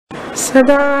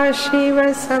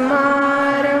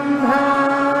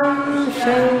सदाशिवसमारम्भां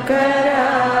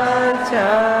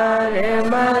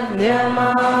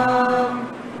शङ्कराचार्यमध्यमाम्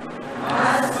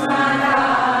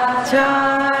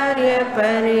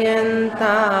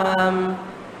अस्मदाचार्यपर्यन्तां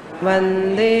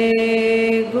वन्दे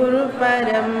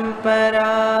गुरुपरम्पराम्.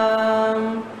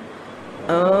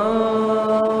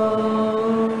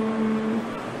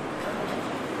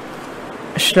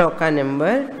 Shloka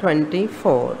number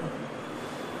 24.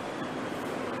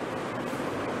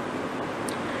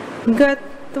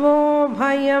 गत्वो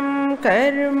भयं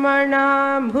कर्मणा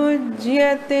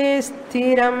भुज्यते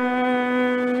स्थिरम्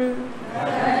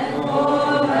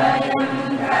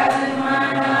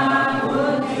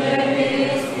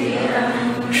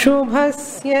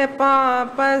शुभस्य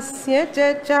पापस्य च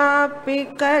चापि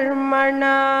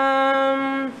कर्मणाम्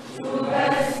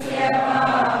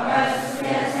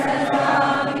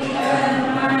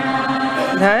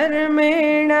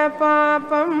धर्मेण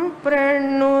पापं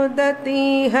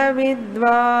प्रणुदतीह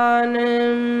विद्वान्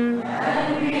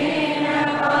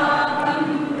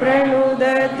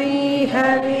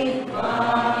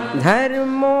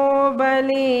धर्मो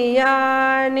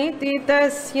बलीयानिति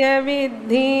तस्य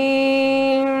विद्धि.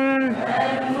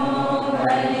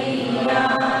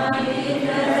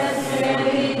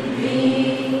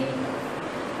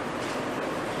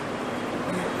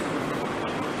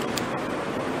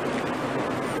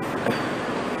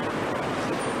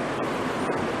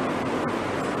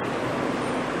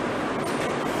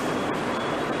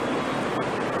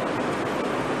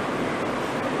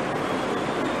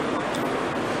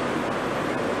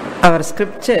 Our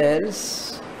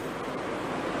scriptures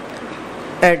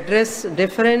address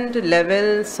different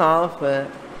levels of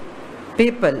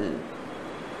people.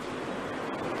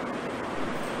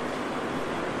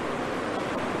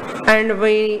 And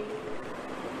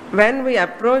when we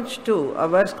approach to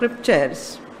our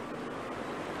scriptures,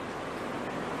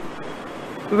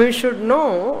 we should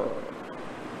know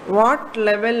what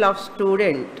level of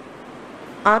student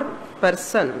or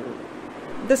person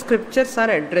the scriptures are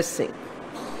addressing.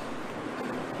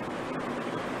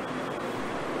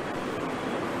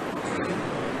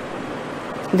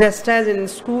 Just as in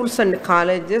schools and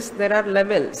colleges, there are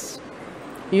levels.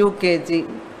 UKG,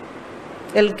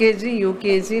 LKG,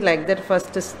 UKG, like that,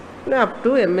 first up to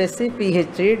MSc,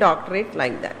 PhD, doctorate,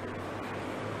 like that.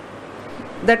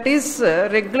 That is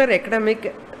regular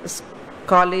academic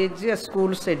college,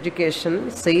 schools education.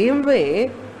 Same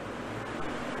way,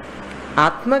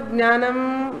 Atma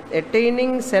Jnanam,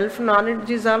 attaining self-knowledge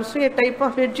is also a type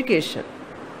of education.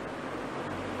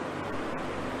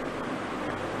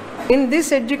 In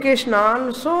this education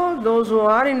also, those who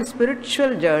are in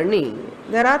spiritual journey,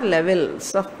 there are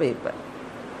levels of people.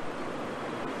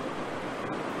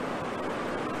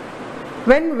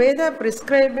 When Veda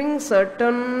prescribing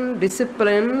certain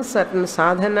disciplines, certain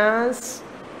sadhanas,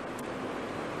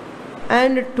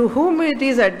 and to whom it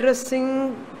is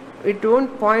addressing, it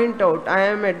won't point out, I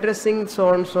am addressing so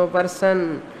and so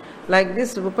person. Like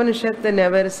this Upanishad they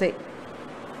never say.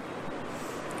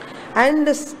 And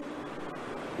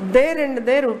there and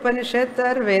there Upanishad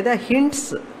or Veda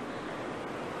hints,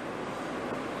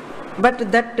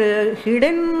 but that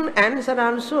hidden answer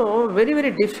also very,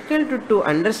 very difficult to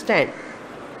understand.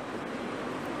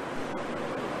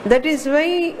 That is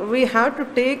why we have to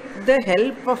take the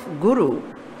help of Guru.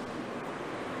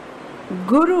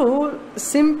 Guru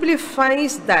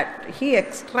simplifies that, he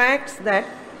extracts that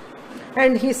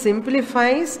and he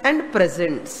simplifies and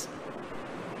presents.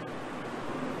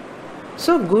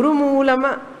 So Guru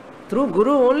Moolama, through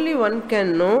Guru only one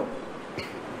can know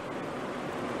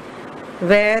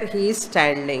where he is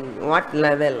standing, what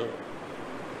level,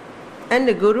 and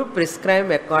the Guru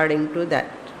prescribe according to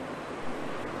that.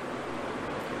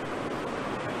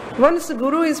 Once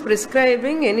Guru is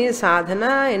prescribing any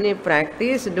sadhana, any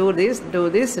practice, do this,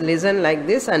 listen like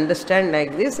this, understand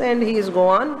like this, and he is go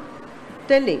on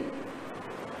telling.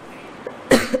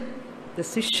 The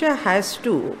Sishya has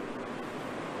to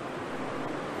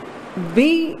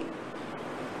be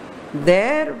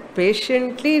there,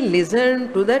 patiently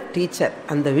listen to the teacher.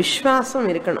 And the Vishwasam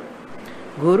irukkanum.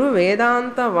 Guru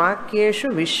Vedanta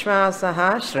Vakyeshu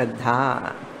Vishwasaha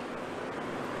Shraddha.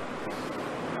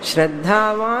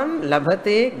 Shraddhavan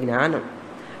Labhate Jnanam.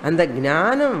 And the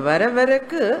Jnanam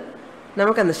varavarukku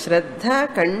namakku and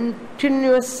Shraddha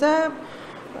continuous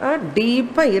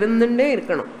deep irundunde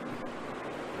irukkanum.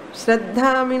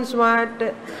 Shraddha means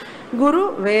what?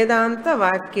 Guru Vedanta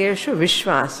Vakyeshu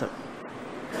Vishwasam.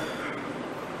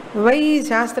 Why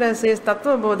Shastra says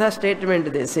Tattva Bodha statement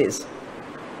they says?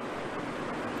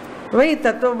 Why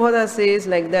Tattva Bodha says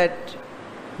like that?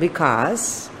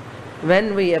 Because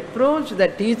when we approach the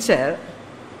teacher,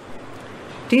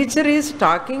 teacher is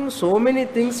talking so many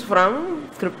things from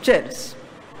scriptures.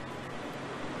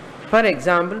 For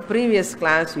example, previous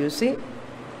class, you see,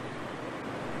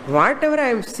 whatever I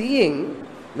am seeing,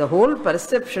 the whole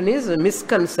perception is a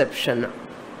misconception.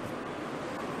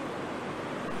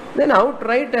 Then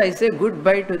outright I say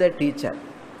goodbye to the teacher.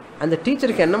 And the teacher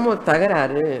kannamo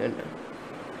tagararu.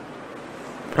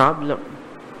 Problem.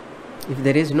 If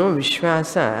there is no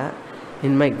Vishwasa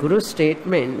in my Guru's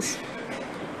statements,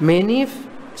 many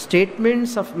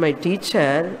statements of my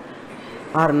teacher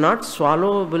are not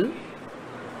swallowable,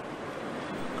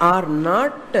 are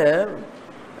not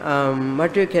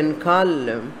what you can call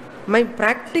my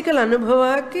practical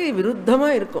anubhavakku viruddhama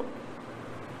irukum.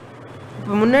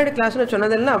 முன்னாடி கிளாஸ்ல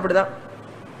சொன்னதெல்லாம் அப்படிதான்.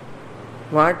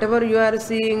 Whatever you are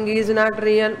seeing is not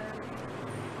real.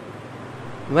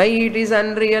 Why it is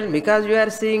unreal? Because you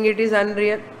are seeing it is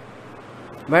unreal.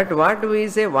 But what we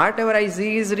say, whatever I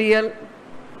see is real.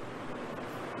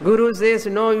 Guru says,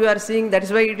 no, you are seeing, that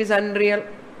is why it is unreal.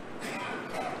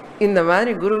 இந்த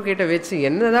மாதிரி குரு கிட்ட வச்சு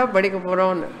என்னதான் படிக்க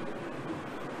போறோம்னு.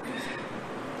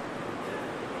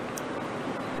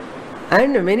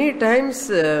 And many times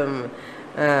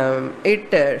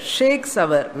it shakes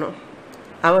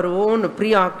our own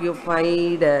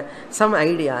preoccupied some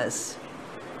ideas,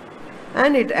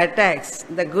 and it attacks.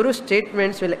 The Guru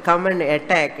statements will come and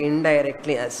attack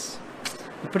indirectly us.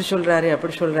 இப்படி சொல்றாரு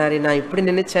அப்படி சொல்றாரு, நான் இப்படி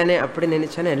நினைச்சானே அப்படி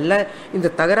நினைச்சானே, எல்லாம்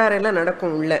இந்த தகராறெல்லாம்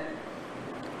நடக்கும் உள்ள.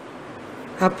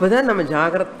 அப்போதான் நம்ம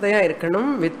ஜாகிரதையா இருக்கணும்,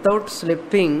 without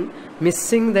slipping,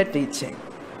 missing the teaching.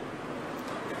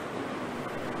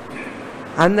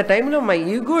 And the time my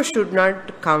ego should not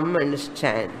come and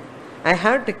stand. I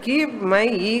have to keep my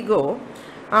ego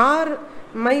or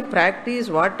my practice,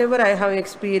 whatever I have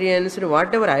experienced,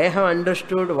 whatever I have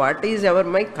understood, what is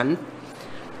my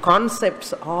concepts,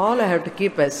 all I have to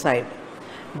keep aside.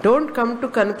 Don't come to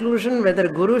conclusion whether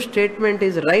Guru's statement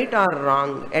is right or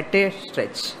wrong at a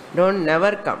stretch. Don't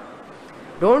never come.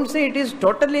 Don't say it is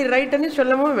totally right ani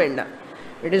sollamu venda.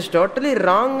 It is totally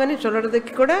wrong ani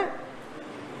solradhukku kuda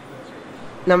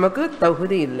நமக்கு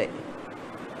தகுதி இல்லை.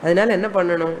 அதனால என்ன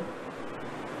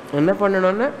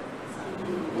பண்ணணும்னா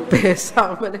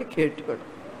பேசாமலே கேட்டுக்கணும்,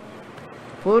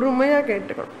 பொறுமையா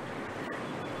கேட்டுக்கணும்.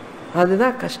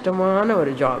 அதுதான் கஷ்டமான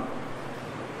ஒரு job.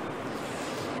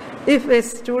 If a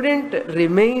student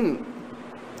remain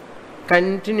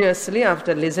continuously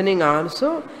after listening also,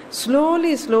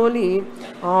 slowly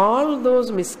all those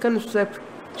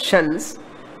misconceptions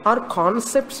or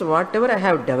concepts whatever I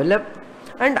have developed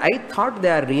and I thought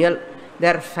they are real, they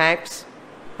are facts,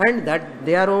 and that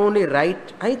they are only right,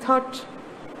 I thought.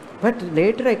 But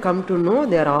later I come to know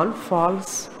they are all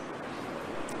false.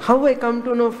 How I come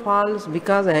to know false?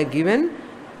 Because I have given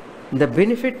the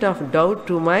benefit of doubt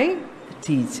to my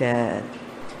teacher.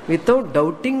 Without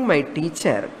doubting my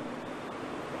teacher,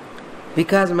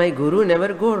 because my Guru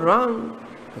never go wrong,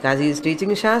 because he is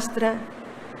teaching Shastra,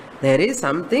 there is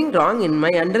something wrong in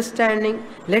my understanding,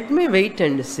 let me wait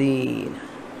and see.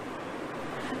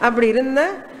 அப்படி இருந்தா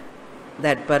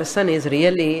that person is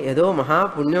really ஏதோ மகா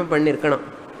புண்ணியம் பண்ணியிருக்கணும்.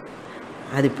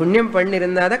 அது புண்ணியம்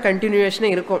பண்ணியிருந்தா தான் கண்டினியூஷனே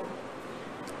இருக்கும்.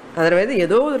 அதர்வைஸ்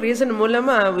ஏதோ ஒரு ரீசன்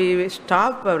மூலமா we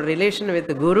stop our relation with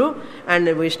the Guru and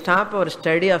we stop our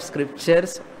study of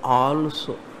scriptures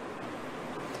also.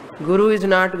 Guru is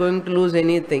not going to lose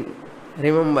anything.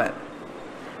 Remember,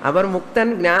 அவர்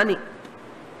முக்தன் ஞானி,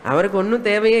 அவருக்கு ஒன்றும்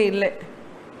தேவையே இல்லை.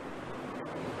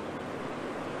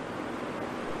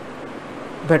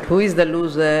 But who is the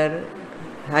loser?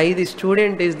 I, the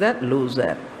student, is the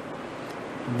loser.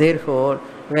 Therefore,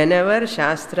 whenever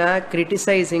Shastra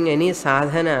criticizing any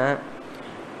sadhana,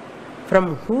 from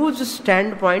whose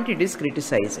standpoint it is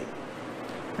criticizing?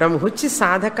 From which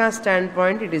sadhaka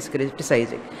standpoint it is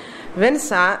criticizing? When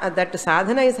that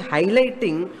sadhana is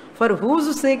highlighting, for whose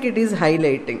sake it is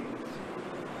highlighting?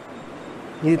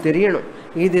 இது தெரியணும்.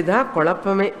 இதுதான்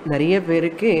குழப்பமே. நிறைய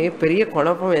பேருக்கு பெரிய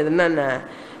குழப்பம் எதுன்னா,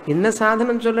 என்ன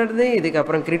சாதனம் சொல்றது,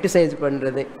 இதுக்கப்புறம் கிரிட்டிசைஸ்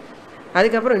பண்ணுறது,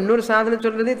 அதுக்கப்புறம் இன்னொரு சாதனம்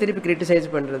சொல்றது, திருப்பி கிரிட்டிசைஸ்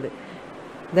பண்ணுறது.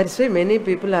 That's why many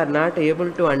people are not able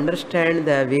to understand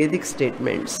the Vedic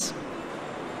statements.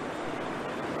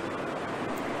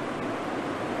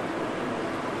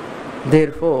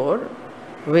 Therefore,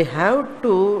 we have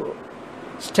to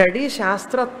study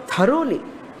Shastra thoroughly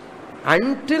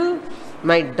until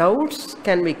my doubts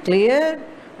can be cleared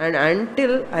and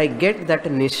until I get that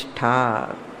nishtha.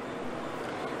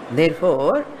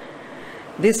 Therefore,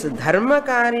 this dharma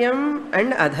karyam and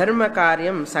adharma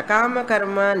karyam, sakama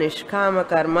karma, nishkama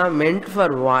karma, meant for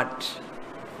what?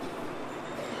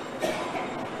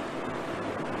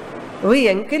 We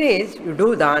encourage you do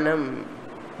danam,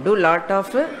 do lot of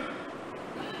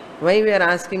why we are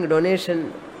asking donation,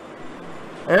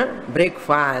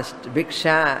 breakfast,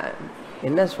 bhiksha.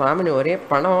 என்ன சுவாமினி ஒரே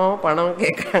பணம் பணம்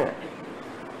கேட்குறாங்க.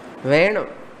 வேணும்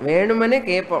வேணுமனே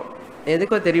கேட்போம்.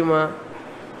 எதுக்கோ தெரியுமா?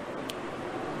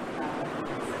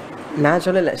 நான்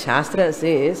சொல்லலை, சாஸ்திரா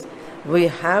சேஸ் we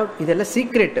have, இதெல்லாம்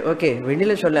சீக்ரெட். ஓகே,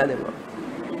 வெளியில் சொல்லாதுங்க.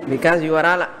 பிகாஸ் யூ ஆர்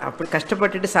ஆல் அப்படி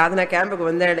கஷ்டப்பட்டுட்டு சாதனா கேம்புக்கு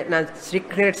வந்தாடு. நான்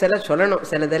சீக்ரெட்ஸ் எல்லாம் சொல்லணும்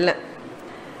சிலதெல்லாம்.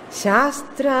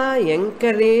 சாஸ்திரா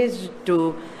என்கரேஜ் டு,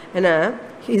 ஏன்னா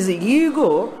his ego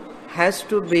has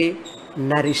to be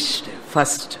nourished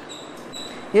first.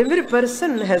 Every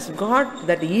person has got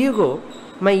that ego.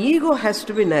 My ego has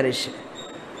to be nourished.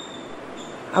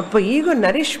 அப்போ ஈகோ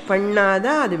நரிஷ்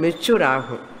பண்ணாதான் அது மெச்சூர்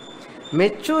ஆகும்.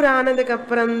 மெச்சூர் ஆனதுக்கு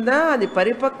அப்புறம்தான் அது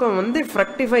பரிபக்கம் வந்து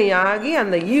ஃப்ரக்டிஃபை ஆகி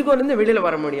அந்த ஈகோலேருந்து வெளியில்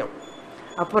வர முடியும்.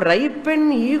 அப்போ ரைப்பன்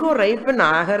ஈகோ ரைப்பன்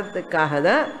ஆகிறதுக்காக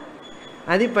தான்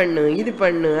அது பண்ணு இது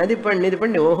பண்ணு அது பண்ணு இது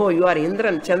பண்ணு. ஓஹோ, யூ ஆர்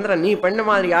இந்திரன் சந்திரன், நீ பண்ண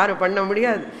மாதிரி யாரும் பண்ண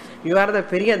முடியாது, யூ ஆர் த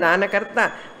பெரிய தானகர்த்தா,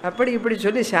 அப்படி இப்படி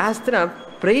சொல்லி சாஸ்திரம்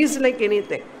price like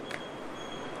anything.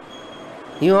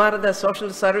 You are the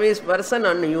social service person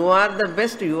and you are the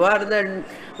best, you are the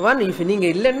one. If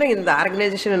நீங்கள் இல்லைன்னா இந்த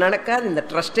ஆர்கனைசேஷன் நடக்காது, இந்த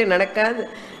ட்ரஸ்டே நடக்காது.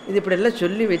 இது இப்படியெல்லாம்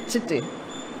சொல்லி வச்சுட்டு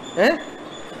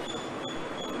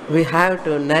we have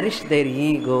to nourish their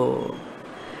ego.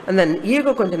 அந்த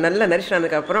ஈகோ கொஞ்சம் நல்லா நரிஷ்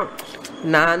ஆனதுக்கப்புறம்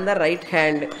நான் தான் ரைட்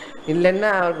ஹேண்ட்,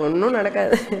 இல்லைன்னா அவருக்கு ஒன்றும்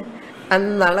நடக்காது.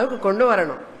 அந்த அளவுக்கு கொண்டு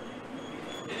வரணும்.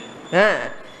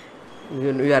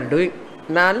 You are doing.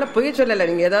 நான் நல்லா பொய் சொல்லலை.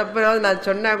 நீங்கள் எதாவது நான்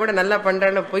சொன்னால் கூட நல்லா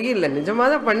பண்ணுறேன்னு பொய் இல்லை, நிஜமாக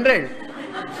தான் பண்ணுறேன்.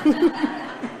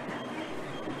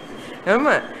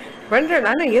 ஆமாம் பண்ணுறேன்.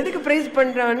 ஆனால் எதுக்கு ப்ரைஸ்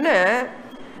பண்ணுறோன்னு,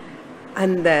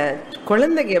 அந்த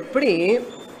குழந்தைக்கு எப்படி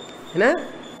ஏன்னா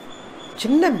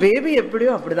சின்ன பேபி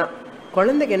எப்படியோ அப்படி தான்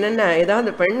குழந்தைக்கு என்னென்ன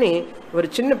ஏதாவது பண்ணி ஒரு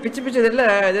சின்ன பிச்சு பிச்சு இதில்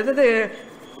எதாவது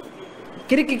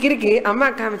கிறுக்கி கிறுக்கி அம்மா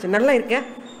காமிச்சு நல்லா இருக்கேன்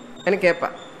எனக்கு கேட்பா.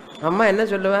 அம்மா என்ன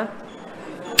சொல்லுவா?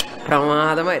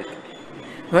 பிரமாதமாக இருக்கு,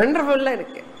 வண்டர்ஃபுல்லாக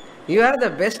இருக்கு, யூ ஆர் த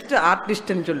பெஸ்ட்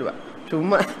ஆர்டிஸ்ட்னு சொல்லுவா.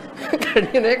 சும்மா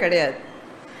கிடையவே கிடையாது.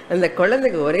 அந்த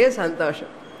குழந்தைக்கு ஒரே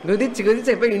சந்தோஷம், குதிச்சு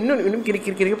குதிச்சு போய் இன்னும் இன்னும்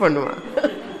கிறுக்கி கிறுக்கி பண்ணுவான்.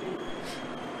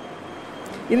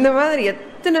 இந்த மாதிரி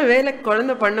எத்தனை வேலை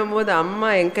குழந்தை பண்ணும்போது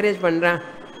அம்மா என்கரேஜ் பண்ணுறான்.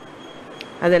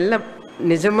 அதெல்லாம்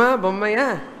நிஜமா பொம்மையா?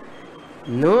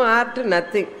 No art,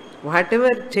 nothing. What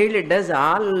ever child does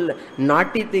all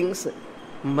நாட்டி things,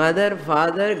 mother,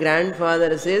 father, grandfather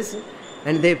says,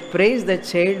 and they praise the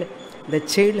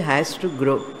child has to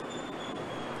grow.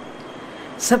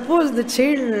 Suppose the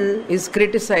child is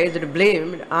criticized,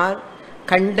 blamed or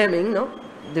condemning, no,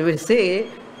 they will say,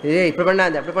 இப்படி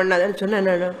பண்ணாது அப்படி பண்ணாதுன்னு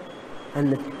சொன்னா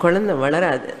அந்த குழந்தை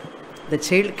வளராது. the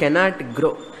child cannot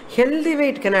grow. healthy way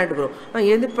it cannot grow.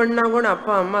 எது பண்ணா கூட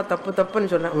அப்பா அம்மா தப்பு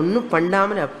தப்புன்னு சொல்கிறான், ஒன்றும்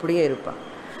பண்ணாமல் அப்படியே இருப்பான்.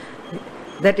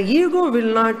 that ego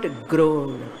will not grow.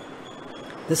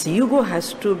 This ego has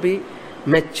to be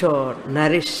mature,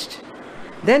 nourished.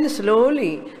 Then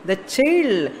slowly the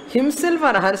child himself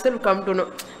or herself come to know,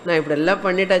 நான் இப்படியெல்லாம்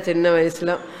பண்ணிட்டா சின்ன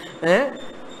வயசில்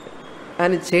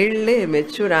அந்த சைல்டே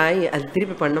மெச்சூர் ஆகி அது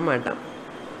திருப்பி பண்ண மாட்டான்.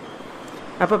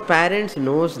 அப்போ parents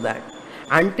knows that.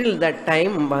 Until that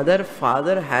time mother,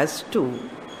 father has to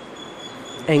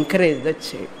encourage the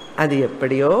child. அது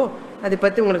எப்படியோ அதை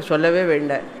பற்றி உங்களுக்கு சொல்லவே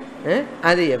வேண்டாம்.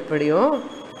 அது எப்படியோ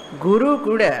குரு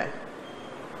கூட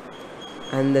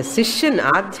அந்த சிஷ்யன்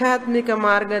ஆத்தியாத்மிக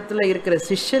மார்க்கத்தில் இருக்கிற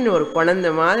சிஷ்யன் ஒரு குழந்தை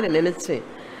மாதிரி நினச்சி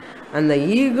அந்த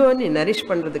ஈகோன்னு நரிஷ்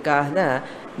பண்ணுறதுக்காக தான்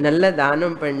நல்ல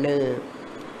தானம் பண்ணு,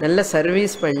 நல்ல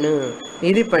சர்வீஸ் பண்ணு,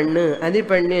 இது பண்ணு அது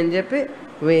பண்ணுன்னு చెప్పి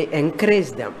we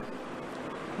encourage them.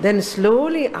 Then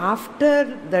slowly after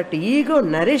that ego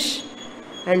nourish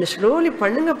and slowly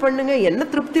பண்ணுங்க பண்ணுங்க, என்ன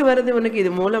திருப்தி வருது உனக்கு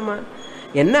இது மூலமாக,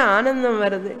 என்ன ஆனந்தம்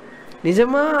வருது,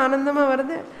 நிஜமாக ஆனந்தமாக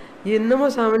வருது. என்னமோ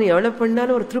சாமி எவ்வளோ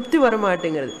பண்ணாலும் ஒரு திருப்தி வர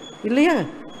மாட்டேங்கிறது இல்லையா?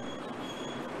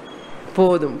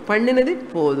 போதும், பண்ணினது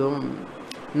போதும்.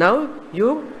 Now you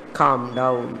calm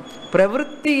down.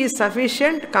 Pravritti is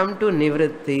sufficient, come to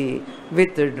nivritti,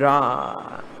 withdraw.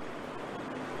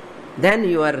 Then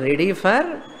you are ready for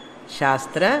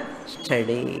Shastra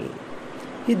study.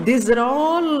 These are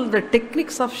all the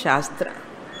techniques of Shastra.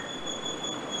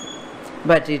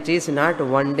 But it is not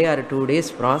one day or 2 days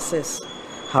process.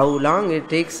 How long it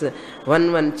takes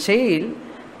one child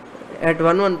at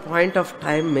one point of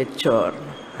time mature.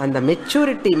 And the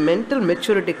maturity, mental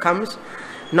maturity comes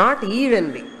not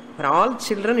evenly. For all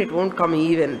children it won't come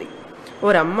evenly.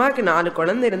 ஒரு அம்மாவுக்கு 4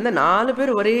 குழந்தை இருந்தால் 4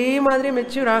 பேர் ஒரே மாதிரி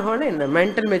mature ஆகணும். என்ன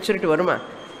mental maturity வருமா?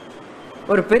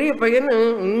 ஒரு பெரிய பையன்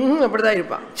அப்படி தான்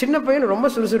இருப்பான், சின்ன பையன் ரொம்ப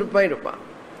சுறுசுறுப்பாக இருப்பான்.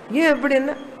 ஏன் அப்படி?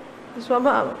 என்ன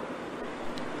சுபாவம்.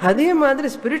 அதே மாதிரி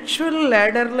ஸ்பிரிச்சுவல்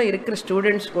லேடரில் இருக்கிற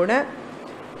ஸ்டூடெண்ட்ஸ் கூட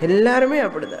எல்லாருமே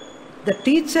அப்படிதான். The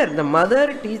teacher, the mother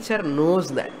teacher knows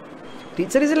that.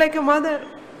 Teacher is like a mother,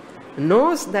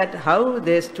 knows that how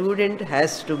their student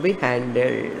has to be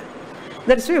handled.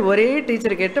 That's why ஒரே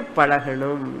டீச்சர் கிட்ட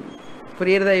பழகணும்.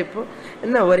 புரியுறதா? இப்போ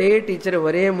என்ன ஒரே டீச்சர்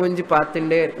ஒரே மூஞ்சி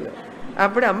பார்த்துட்டே இருக்கணும்.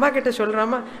 அப்படி அம்மா கிட்ட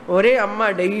சொல்றாமா, ஒரே அம்மா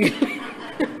டெய்லி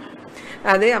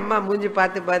அதே அம்மா மூஞ்சி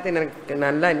பார்த்து பார்த்து எனக்கு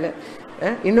நல்லா இல்லை,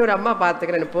 இன்னொரு அம்மா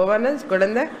பார்த்துக்கிறேன் போவான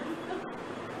குழந்தை.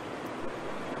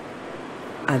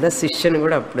 அதான் சிஷ்யனு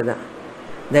கூட அப்படிதான்.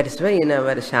 That is why in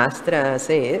our Shastra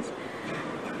says,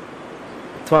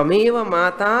 Tvameva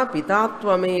Mata Pita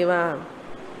Tvameva.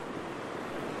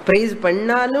 Praise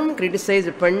பண்ணாலும், criticize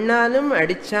பண்ணாலும்,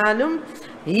 அடிச்சாலும்,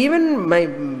 even my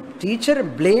teacher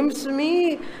blames me,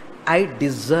 I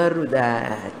deserve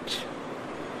that.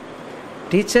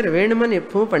 Teacher வேணுமன்னு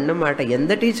எப்பவும் பண்ண மாட்டேன்,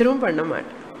 எந்த டீச்சரும் பண்ண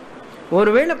மாட்டேன்.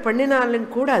 ஒருவேளை பண்ணினாலும்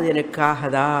கூட அது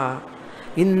எனக்காகதா.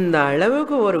 இந்த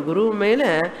அளவுக்கு ஒரு குரு மேல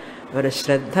ஒரு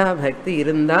ஸ்ரத்தா பக்தி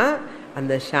இருந்தா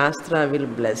அந்த சாஸ்திரா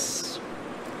வில் பிளஸ்.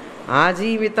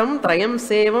 ஆஜீவிதம் த்ரயம்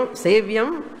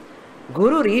சேவியம்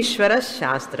குரு ஈஸ்வர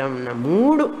சாஸ்திரம்.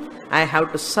 மூடு. I have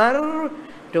to serve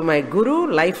to my guru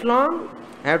lifelong.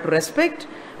 I have to respect,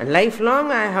 and lifelong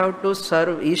I have to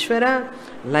serve Ishvara.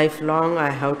 Lifelong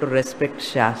I have to respect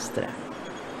Shastra.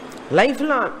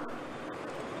 Lifelong.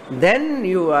 Then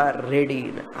you are ready.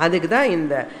 Adhik da in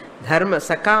the dharma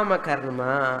sakama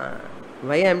karma.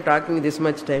 Why I am talking this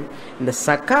much time? In the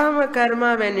sakama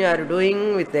karma, when you are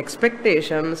doing with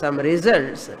expectation some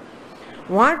results,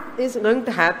 what is going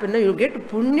to happen? You get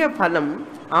punya phalam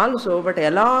also, but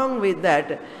along with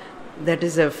that, that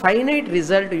is a finite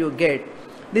result you get.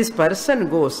 This person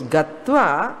goes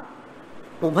gatva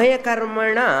ubhaya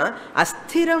karmana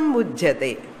asthiram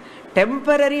bujyate.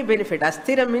 Temporary benefit.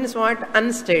 Asthiram means what?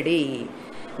 Unsteady.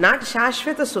 Not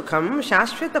shashvata sukham,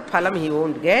 shashvata phalam he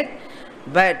won't get,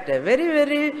 but very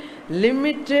very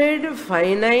limited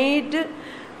finite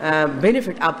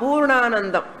benefit,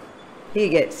 apurnanandam he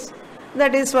gets.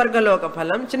 That is swargaloka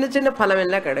phalam. Chinna chinna phalam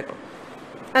ella kedakum.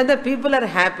 And the people are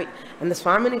happy. அந்த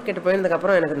சுவாமினி கிட்ட போயிருந்ததுக்கு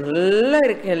அப்புறம் எனக்கு நல்லா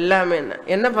இருக்கு எல்லாமே.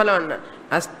 என்ன பலம்?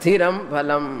 அஸ்திரம்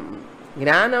பலம்.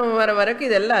 ஞானம் வர வரைக்கும்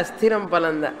இதெல்லாம் அஸ்திரம்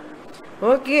பலம் தான்.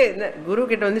 ஓகே, இந்த குரு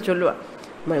கிட்ட வந்து சொல்லுவா,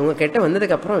 உங்க கிட்ட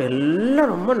வந்ததுக்கு அப்புறம்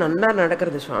எல்லாம் ரொம்ப நல்லா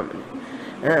நடக்கிறது சுவாமினி.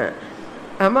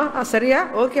 ஆமா சரியா,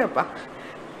 ஓகே அப்பா.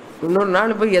 இன்னொரு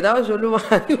நாள் போய் ஏதாவது சொல்லுவா,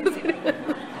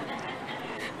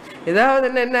 ஏதாவது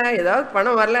என்ன ஏதாவது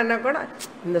பணம் வரலன்னா கூட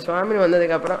இந்த சுவாமினி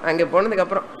வந்ததுக்கு அப்புறம் அங்கே போனதுக்கு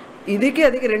அப்புறம் இதுக்கு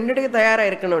அதுக்கு ரெண்டுக்கு தயாரா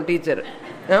இருக்கணும் டீச்சர்.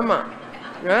 ஆமா,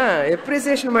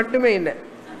 எப்ரிசியேஷன் மட்டுமே இல்லை.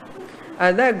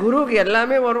 அதுதான் குருவுக்கு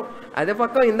எல்லாமே வரும், அது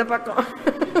பக்கம் இந்த பக்கம்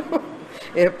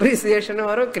எப்ரிசியேஷன்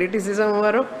வரும், கிரிட்டிசிசம்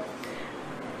வரும்.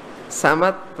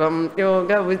 சமத்வம்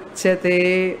யோக உச்சதே,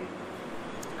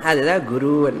 அதுதான்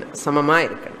குருவன் சமமா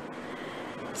இருக்கணும்.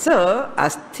 ஸோ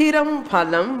அஸ்திரம்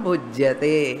பலம்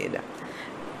புஜ்யதே.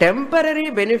 Temporary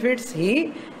benefits he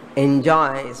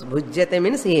enjoys. Bhujyate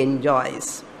means he enjoys.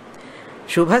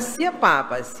 Shubhasya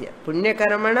papasya. Punya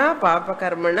karmana, papa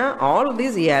karmana, all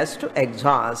these he has to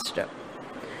exhaust.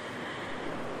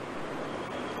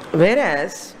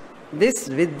 Whereas this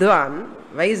vidwan,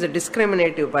 wise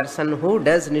discriminative person who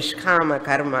does nishkama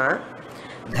karma,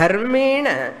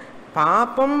 dharmena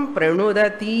papam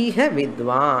pranudatiha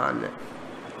vidwan.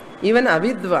 Even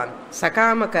avidwan,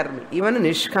 sakama karmi, even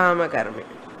nishkama karmi.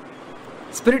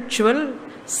 Spiritual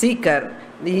seeker,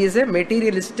 he is a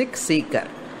materialistic seeker.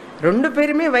 ரெண்டு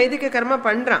பேருமே வைதிக கர்மா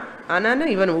பண்றான்.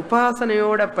 ஆனாலும் இவன்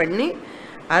உபாசனையோட பண்ணி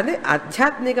அது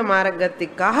ஆத்தியாத்மிக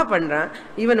மார்க்கத்துக்காக பண்றான்.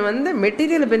 இவன் வந்து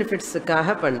மெட்டீரியல்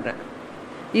பெனிஃபிட்ஸுக்காக பண்றான்.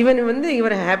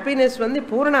 இவர் ஹாப்பினஸ் வந்து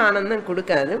பூரண ஆனந்தம்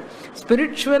கொடுக்காது.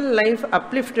 ஸ்பிரிச்சுவல் லைஃப்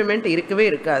அப்லிஃப்ட்மெண்ட் இருக்கவே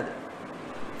இருக்காது.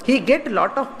 He get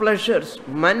lot of pleasures,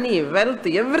 money, wealth,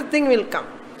 everything will come.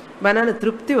 ஆனால்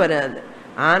திருப்தி வராது,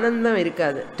 ஆனந்தம்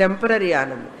இருக்காது, டெம்பரரி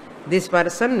ஆனந்தம். This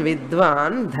person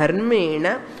vidwan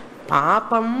dharmena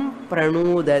papam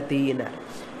pranudatina.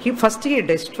 He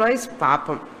destroys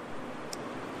papam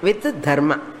with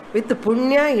dharma. With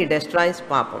punya he destroys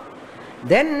papam.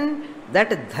 Then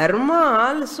that dharma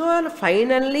also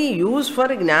finally used for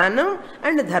jnanam,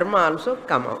 and dharma also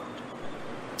come out.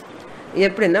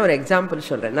 எப்படின்னா ஒரு example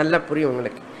சொல்கிறேன், நல்லா புரியும்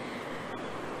உங்களுக்கு.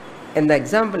 இந்த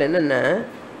example என்னென்னா,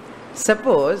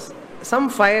 suppose some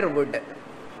firewood,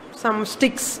 some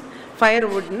sticks.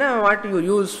 Firewoodனா what you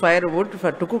use firewood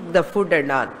for to cook the food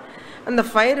and all. அந்த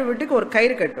firewoodக்கு ஒரு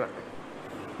கயிறு கட்டுவேன்.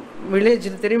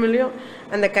 வில்லேஜில் தெரியும் இல்லையோ,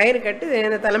 அந்த கயிறு கட்டி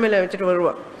அந்த தலைமையில் வச்சுட்டு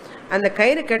வருவான். அந்த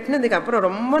கயிறு கட்டினதுக்கு அப்புறம்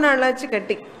ரொம்ப நாளாச்சு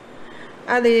கட்டி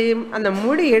அது அந்த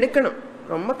முடி எடுக்கணும்,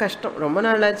 ரொம்ப கஷ்டம். ரொம்ப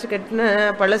நாளாச்சு கட்டினா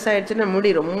பழசாயிடுச்சுன்னா முடி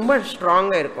ரொம்ப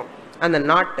ஸ்ட்ராங்காக இருக்கும். அந்த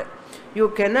நாட்டு you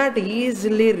cannot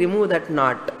easily remove that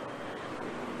knot.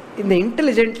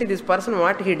 Intelligently, this person,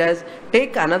 what he does,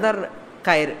 take another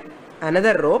kair,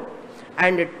 another rope,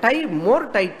 and tie more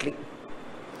tightly.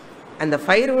 And the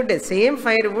firewood, the same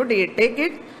firewood, he take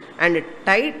it and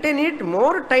tighten it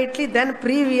more tightly than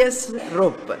previous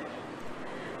rope.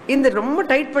 In the ரொம்ப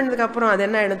tight பண்ணதுக்கு அப்புறம் அது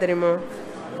என்ன ஆயிடும் தெரியுமா?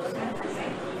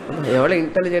 எவ்வளவு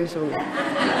intelligence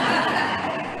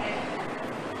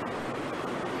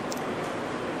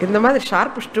இந்த மாதிரி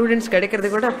ஷார்ப் ஸ்டூடெண்ட்ஸ் கிடைக்கிறது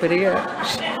கூட பெரிய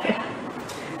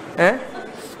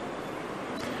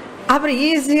அப்புறம்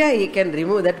ஈஸியாக he can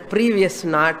remove that previous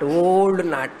knot, old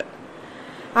knot.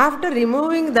 After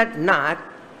removing that knot,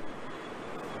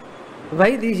 why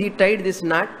he tied this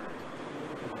knot?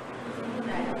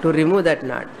 To remove that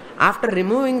knot. After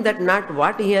removing that knot,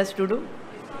 what he has to do?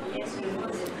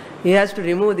 He has to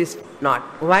remove this knot.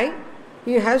 Why?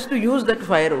 He has to use that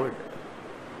firewood.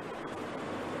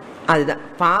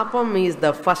 Papam is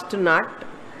the first knot,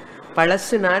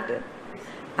 palasu knot.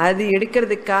 அது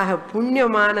எடுக்கிறதுக்காக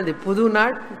புண்ணியமானது புது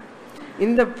not.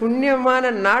 இந்த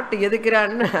புண்ணியமான not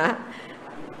எதுக்குறான்னா,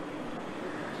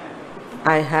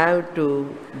 I have to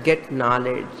get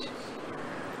knowledge.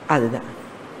 அதுதான்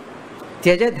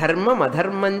தியஜ தர்மம்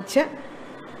அதர்மஞ்ச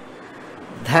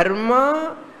தர்மா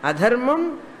அதர்மம்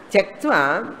தியக்த்வா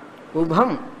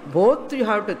உபம் both you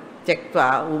have to தியக்த்வா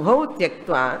உபௌ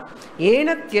தியக்த்வா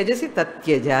ஏன தியஜசி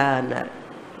தத்யஜான்னார்.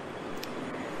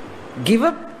 Give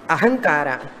up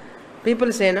ahankara. People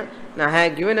say, no, I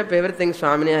have given up everything,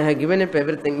 Swamini, I have given up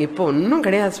everything. இப்போ ஒன்றும்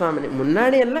கிடையாது Swamini,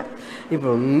 முன்னாடி அல்ல, இப்போ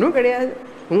ஒன்றும் கிடையாது,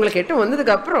 உங்களுக்கு எட்டு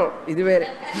வந்ததுக்கு அப்புறம் இது வேறு.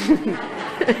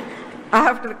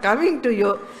 After coming to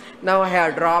you, now I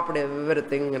have dropped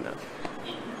everything.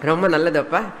 ரொம்ப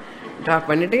நல்லதப்பா, ட்ராப்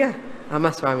பண்ணிட்டியா?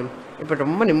 ஆமாம் Swamini, இப்போ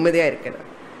ரொம்ப நிம்மதியாக இருக்கிறேன்.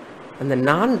 அந்த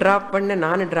நான் ட்ராப்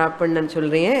பண்ணேன்னு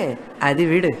சொல்றியே அது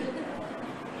விடு.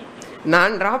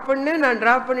 நான் ட்ராப்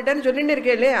பண்ணிட்டேன்னு சொல்லிட்டு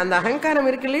இருக்கேன் இல்லையா, அந்த அகங்காரம்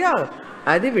இருக்கு இல்லையா,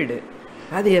 அது விடு.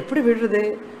 அது எப்படி விடுறது?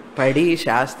 படி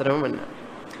சாஸ்திரம்.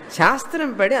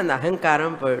 சாஸ்திரம் படி அந்த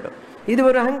அகங்காரம் போயிடும். இது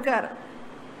ஒரு அகங்காரம்.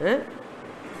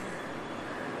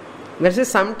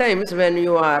 Sometimes when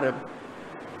you are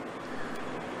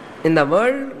in the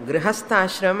world, grihastha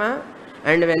ashrama,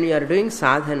 and when you are doing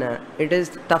sadhana, it is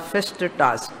the toughest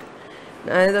task.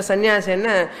 The sannyasi,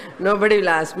 nobody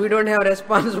will ask, we don't have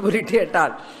responsibility at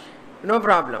all. No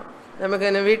problem.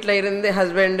 நமக்கு வீட்டில் இருந்து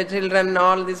husband, children,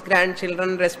 all this grand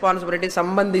children, responsibility,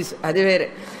 சம்பந்திஸ், அது வேறு.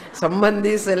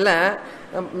 சம்பந்திஸ் எல்லாம்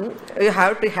you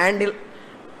have to handle.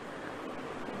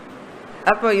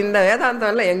 அப்போ இந்த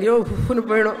வேதாந்தம் எல்லாம் எங்கேயோ உப்புன்னு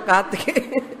போயிடும் காத்துக்கு.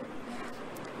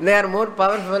 They are more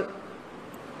powerful.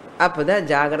 அப்போ தான்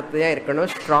ஜாகிரதையாக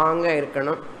இருக்கணும், ஸ்ட்ராங்காக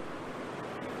இருக்கணும்.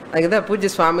 அதுக்குதான்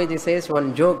பூஜ்ய Swamiji chase one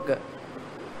joke.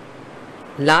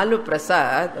 Lalu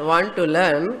Prasad want to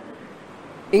learn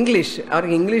English.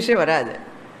 அவருக்கு இங்கிலீஷே வராது.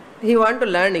 He want to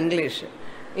learn English.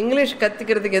 English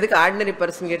கற்றுக்கிறதுக்கு எதுக்கு ஆர்டினரி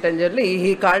பர்சன் கிட்டன்னு சொல்லி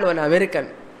ஹி கால்ட் ஒன்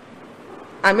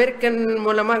அமெரிக்கன்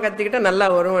மூலமாக கற்றுக்கிட்டால் நல்லா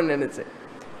வரும்னு நினச்சி,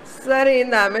 சரி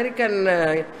இந்த அமெரிக்கன்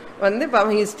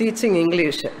பாவம் he is teaching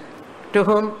English to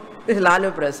home this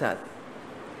Lalu Prasad.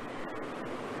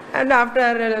 And after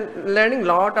learning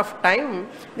lot of time,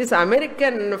 this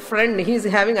American friend, he is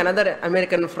having another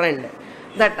American friend.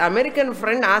 That American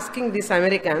friend asking this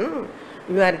American,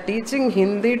 you are teaching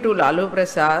Hindi to Lalu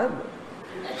Prasad,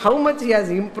 how much he has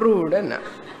improved? And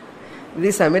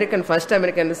this first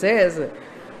American says,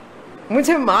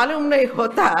 मुझे मालूम नहीं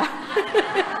होता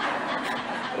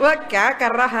वह क्या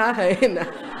कर रहा है ना,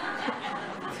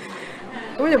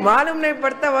 मुझे मालूम नहीं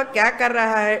पड़ता वह क्या कर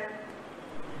रहा है.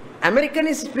 American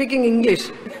is speaking English.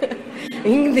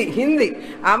 Hindi.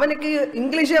 அவனுக்கு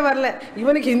இங்கிலீஷே வரல,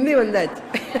 இவனுக்கு ஹிந்தி வந்தாச்சு.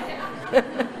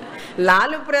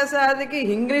 லாலு பிரசாதுக்கு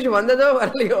இங்கிலீஷ் வந்ததோ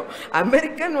வரலையோ,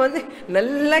 அமெரிக்கன்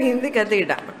நல்லா ஹிந்தி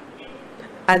கற்றுக்கிட்டான்.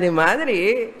 அது மாதிரி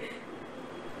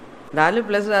லாலு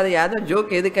பிரசாத் யாதவ்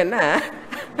ஜோக் எதுக்குன்னா,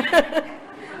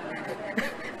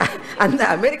 அந்த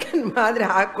அமெரிக்கன் மாதிரி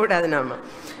ஆகக்கூடாது. நாம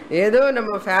ஏதோ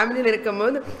நம்ம ஃபேமிலியில் இருக்கும்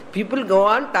போது people go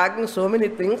on docking so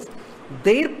many things,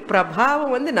 their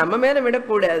பிரபாவம் நம்ம மேலே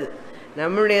விடக்கூடாது.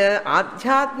 நம்முடைய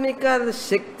ஆத்தியாத்மிக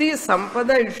சக்தி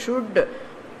Sampada it should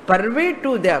pervade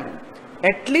to them.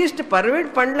 At least pervade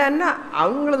பண்ணலன்னா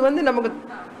அவங்களுக்கு நமக்கு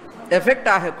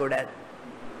எஃபெக்ட் ஆகக்கூடாது.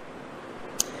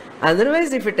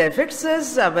 Otherwise if it effects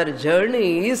as, our journey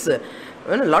is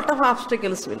lot of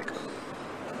obstacles will come.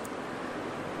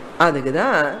 அதுக்கு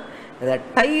தான்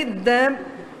டை த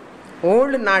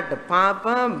ஓல்டு நாட்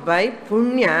பாப்பா by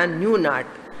punya new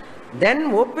not. Then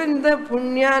open the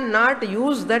punya knot,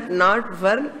 use that knot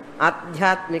for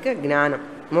adhyatmika jnanam,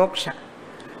 moksha.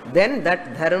 Then that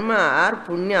dharma or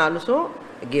punya also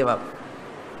give up.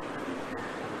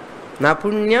 ந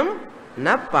புண்ணியம் ந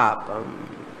பாபம்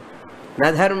ந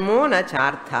தர்மோ ந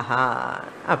சார்த்தா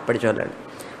அப்படி சொல்லணும்.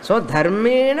 ஸோ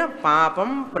தர்மேன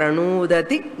பாபம்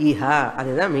பிரணூததி இஹா,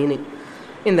 அதுதான் மீனிங்.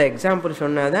 இந்த எக்ஸாம்பிள்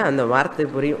சொன்னாதான் அந்த வார்த்தை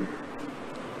புரியும்.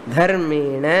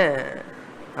 தர்மேன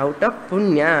அவுட் ஆஃப்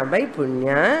புண்ணிய, பை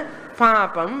புண்ணிய,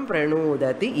 பாபம்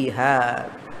பிரணூததி Iha.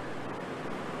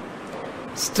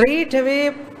 Straight away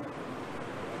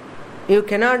you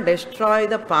cannot destroy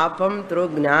the papam through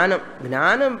gnanam.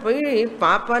 gnanam போய்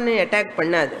பாப்பான்னு அட்டாக்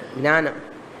பண்ணாது.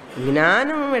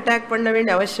 ஞானம் அட்டாக் பண்ண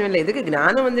வேண்டிய அவசியம் இல்லை. இதுக்கு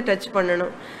ஞானம் வந்து டச்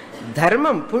பண்ணணும்.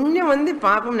 தர்மம் புண்ணியம் வந்து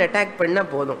பாப்பம் அட்டாக்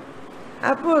பண்ணால் போதும்.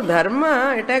 அப்போது தர்மம்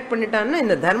அட்டாக் பண்ணிட்டான்னா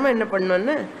இந்த தர்மம் என்ன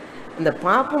பண்ணோன்னா இந்த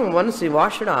பாப்பம் ஒன்ஸ்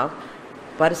வாஷ்ட் ஆஃப்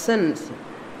பர்சன்ஸ்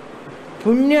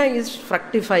புண்ணிய இஸ்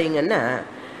ஃப்ரக்டிஃபைங்கன்னா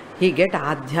he get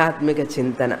ஆத்தியாத்மிக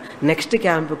சிந்தனை. நெக்ஸ்ட்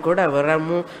கேம்ப்பு கூட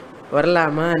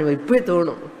வரலாமா இப்பவே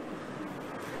தோணும்.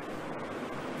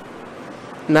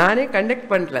 நானே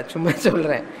கண்டக்ட் பண்ணல, சும்மா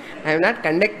சொல்கிறேன். I am not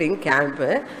conducting camp,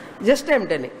 just I'm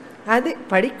telling. அது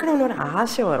படிக்கணும்னு ஒரு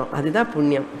ஆசை வரும், அதுதான்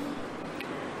புண்ணியம்.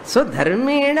 ஸோ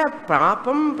தர்மேண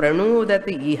பாபம்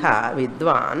பிரணூததி இஹா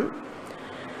வித்வான்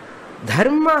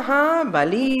தர்மஹா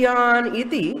பலியான்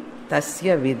இதி தஸ்ய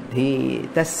வித்தி.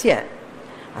 தஸ்ய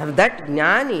of that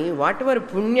jnani, whatever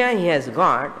punya he has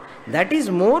got, that is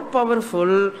more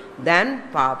powerful than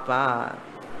papa.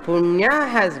 Punya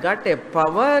has got a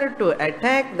power to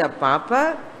attack the papa,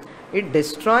 it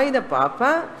destroy the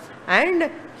papa, and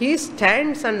he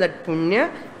stands on that punya.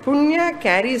 Punya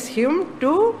carries him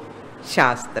to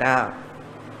Shastra.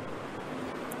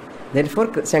 Therefore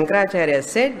Shankaracharya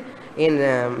said in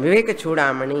Viveka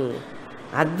Chudamani,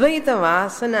 Advaita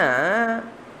Vasana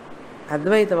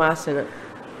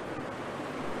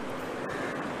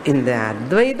இந்த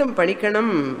அத்வைதம்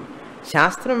படிக்கணும்,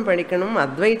 சாஸ்திரம் படிக்கணும்,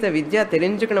 அத்வைத வித்யா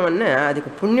தெரிஞ்சுக்கணும்னு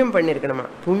அதுக்கு புண்ணியம் பண்ணியிருக்கணுமா.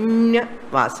 புண்ணிய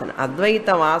வாசனை அத்வைத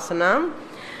வாசனாம்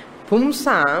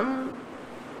பும்சாம்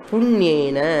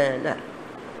புண்ணியேன.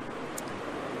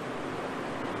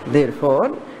 Therefore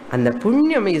and the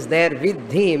punyam is there with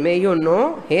thee. May you know,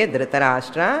 hey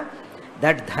Dhritarashtra,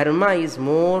 that dharma is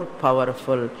more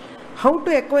powerful. How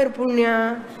to acquire punya?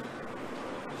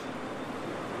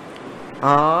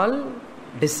 All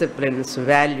disciplines,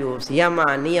 values, yama,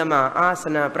 niyama,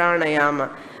 asana, pranayama,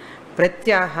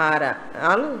 pratyahara,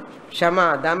 all shama,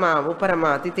 dama,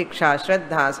 uparama, titiksha,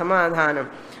 shraddha, samadhanam,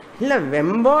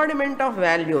 embodiment of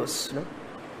values.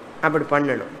 அப்படி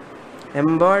பண்ணணும்.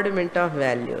 embodiment of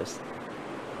values.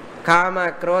 காம,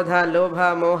 குரோதா, லோபா,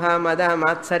 மோகா, மத,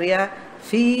 மாத்சரியா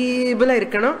ஃபீபிளாக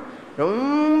இருக்கணும்,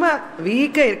 ரொம்ப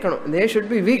வீக்காக இருக்கணும். they should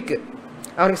be weak.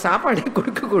 அவருக்கு சாப்பாடு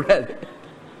கொடுக்கக்கூடாது.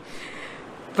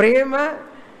 பிரேம,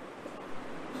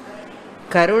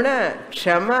 கருண,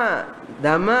 க்ஷம,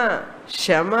 தம,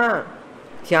 ஷம,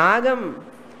 தியாகம்,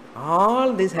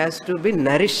 all this has to be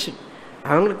nourished.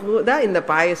 அவங்களுக்கு தான் இந்த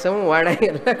பாயசம் வடை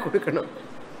எல்லாம் கொடுக்கணும்.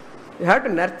 You have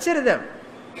to nurture them.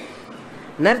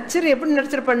 Nurture எப்படி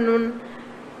நர்ச்சர் பண்ணணும்?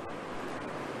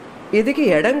 இதுக்கு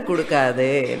இடம்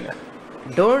கொடுக்காது.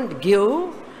 Don't give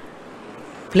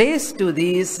place to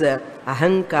these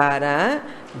அகங்கார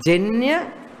ஜன்ய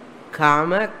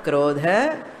காம, குரோத,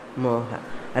 மோக,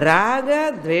 ராக,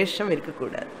 துவேஷம்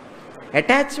இருக்கக்கூடாது.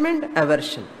 Attachment,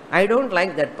 aversion. I don't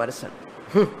like that person,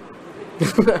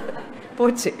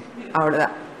 போச்சு,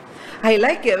 அவ்வளோதான். I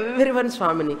like every one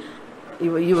சுவாமினி.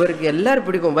 இவருக்கு எல்லாரும்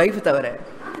பிடிக்கும், வைஃப் தவிர.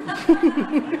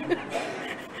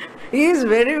 he is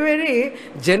very very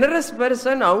generous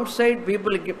person outside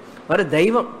people. ஒரு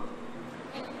தெய்வம்.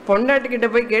 பொண்டாட்டிக்கிட்ட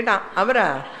போய் கேட்டான், அவரா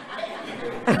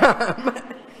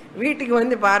வீட்டுக்கு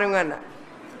வந்து பாருங்க,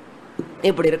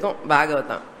 இப்படி இருக்கும்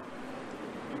பாகவதம்.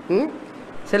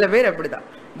 சில பேர் அப்படிதான்.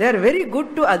 they are very good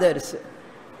to others,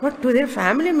 but to their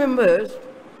family members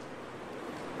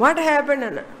what happened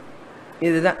அண்ணா?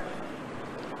 இதுதான்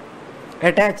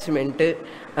attachment,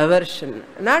 aversion,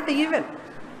 not even.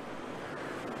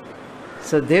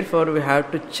 So therefore we have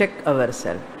to check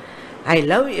ourselves. I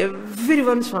love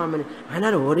everyone Swamini,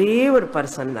 ஆனால் ஒரே ஒரு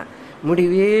பர்சன் தான்,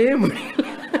 முடியவே முடியல.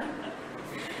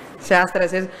 Shastra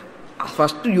says,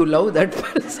 first you love that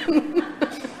person,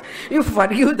 you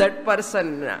forgive that person.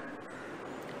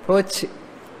 போச்சு.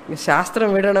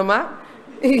 சாஸ்திரம் விடணுமா,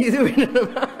 இது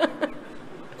விடணுமா?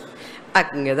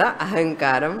 அங்கதான்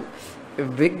அகங்காரம்.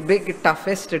 big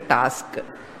toughest task.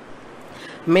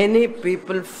 Many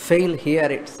people fail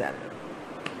here itself.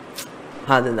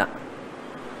 அதுதான்.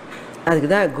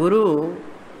 அதுக்குதான் குரு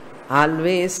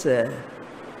always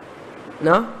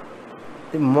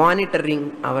மானிட்டரிங்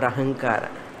அவர்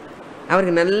அகங்காரம்.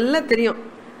 அவருக்கு நல்லா தெரியும்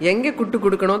எங்கே குட்டு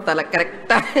கொடுக்கணும், தலை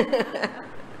கரெக்டாக.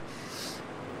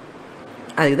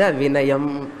 அதுதான் வினயம்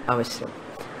அவசியம்.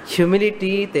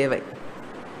 ஹியூமிலிட்டி தேவை.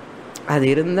 அது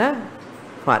இருந்தால்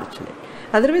fortunate.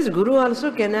 Otherwise Guru also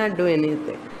cannot do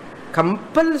anything.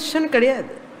 Compulsion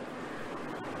கிடையாது,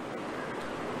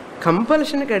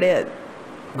 கம்பல்ஷன் கிடையாது.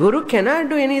 குரு cannot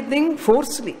do anything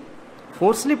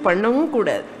forcefully பண்ணவும்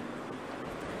கூடாது.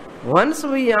 Once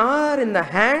we are in the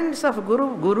hands of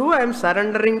Guru, I am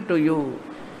surrendering to you.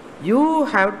 You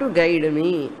have to guide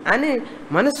me. அனு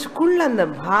மனசுக்குள்ள அந்த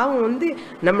பாவம் வந்து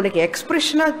நம்மளுக்கு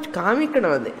எக்ஸ்பிரஷனாக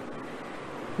காமிக்கணும். அது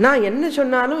நான் என்ன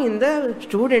சொன்னாலும் இந்த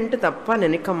ஸ்டூடெண்ட் தப்பாக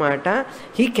நினைக்க மாட்டான்,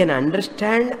 ஹீ கேன்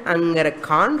அண்டர்ஸ்டாண்ட் அங்கிற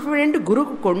கான்ஃபிடென்ட்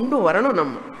குருக்கு கொண்டு வரணும்.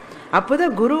 நம்ம அப்போ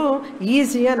தான் குரு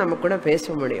ஈஸியாக நம்ம கூட பேச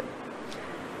முடியும்.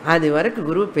 அது வரைக்கும்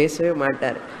குரு பேசவே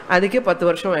மாட்டார், அதுக்கே 10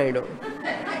 வருஷம் ஆகிடும்.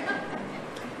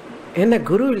 ஏன்னா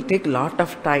குரு will take lot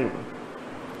of time.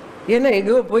 ஏன்னா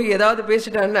எங்கேயோ போய் ஏதாவது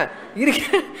பேசிட்டான்னா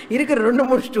இருக்கிற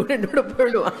 2-3 ஸ்டூடெண்டோட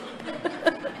போயிடுவான்,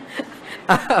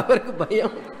 அவருக்கு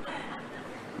பயம்.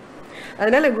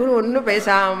 அதனால குரு ஒன்றும்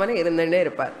பேசாமலே இருந்துட்டே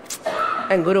இருப்பார்.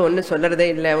 குரு ஒன்றும் சொல்கிறதே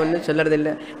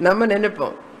இல்லை. நம்ம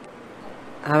நினைப்போம்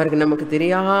அவருக்கு நமக்கு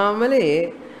தெரியாமலே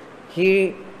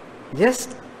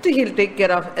he'll take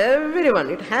care of everyone.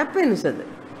 It happens.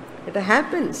 It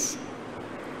happens.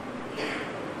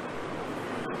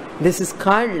 This is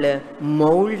called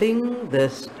molding the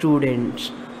students.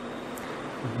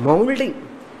 Molding.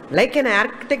 Like an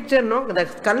architecture, no? The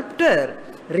sculptor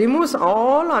removes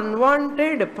all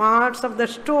unwanted parts of the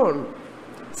stone.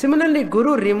 Similarly,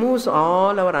 Guru removes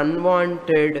all our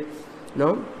unwanted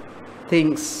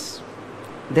things.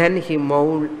 Then he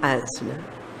molds us.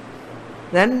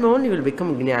 Then only you will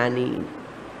become ஞானி.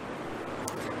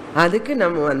 அதுக்கு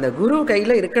நம்ம அந்த குரு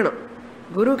கையில் இருக்கணும்.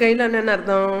 குரு கையில் என்னென்ன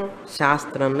அர்த்தம்?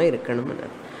 சாஸ்திரம்ல இருக்கணும்.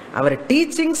 அவர்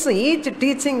teachings, each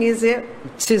teaching is a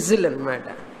Cecil அன்னమాట.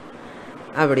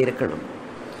 அப்படி இருக்கணும்.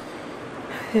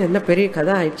 என்ன பெரிய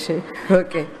கதை ஆயிடுச்சு.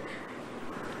 ஓகே.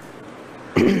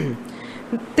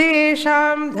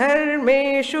 தேஷாம்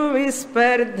தர்மேஷு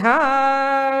விஸ்பர்தா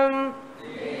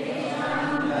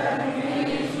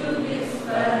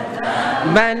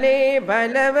பலே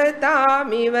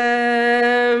பலவதாமிவ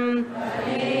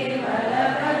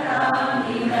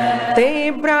தே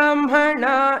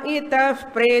பிராமணா இதஃ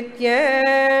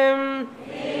ப்ரேத்யம்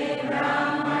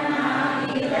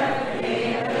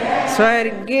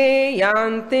ஸ்வர்கே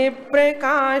யாந்தி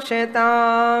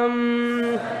பிரகாசதாம்.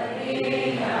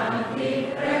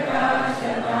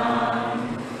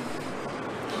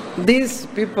 These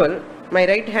people, my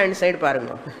right hand side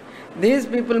paranga. These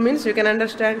people means you can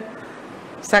understand.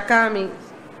 Sakami,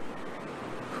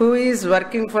 who is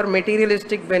working for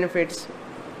materialistic benefits,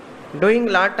 doing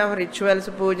lot of rituals,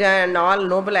 puja and all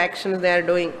noble actions they are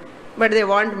doing, but they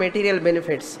want material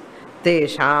benefits.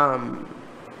 Tesham,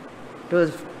 to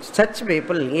such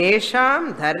people, yesham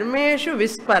dharmeshu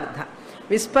vispardha.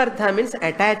 Vispardha means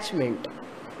attachment.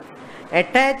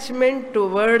 Attachment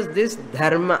towards this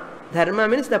dharma. Dharma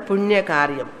means the punya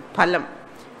karyam, phalam,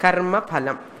 karma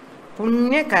phalam.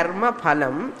 Punya karma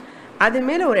phalam, அது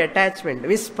மேல ஒரு attachment.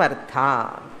 விஸ்பர்தா.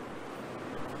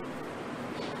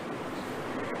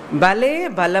 பலே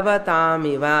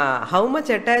பலவதாமிவா. How much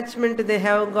attachment they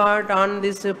have got on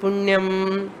this punyam,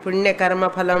 punya karma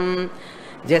phalam?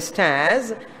 Just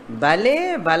as bale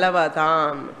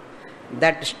balavatam,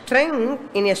 that strength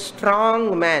in a strong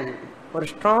man, or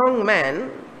strong man,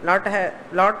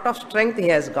 lot of strength he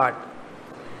has got.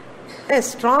 A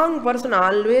strong person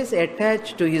always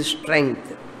attached to his strength.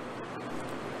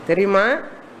 தெரியுமா?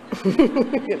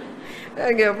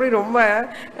 எப்படி ரொம்ப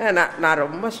நான்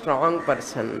ரொம்ப strong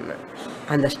person,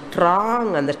 அந்த strong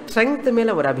அந்த strength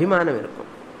மேல ஒரு அபிமானம் இருக்கும்.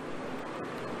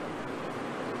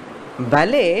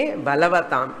 பலே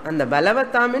பலவதாம், அந்த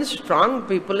பலவதாம் மீன்ஸ் ஸ்ட்ராங்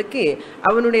பீப்புளுக்கு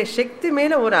அவனுடைய சக்தி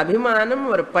மேல ஒரு அபிமானம்,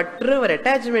 ஒரு பற்று, ஒரு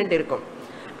அட்டாச்மெண்ட் இருக்கும்.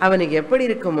 அவனுக்கு எப்படி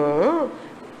இருக்குமோ,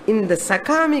 இந்த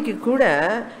சகாமிக்கு கூட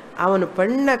அவனு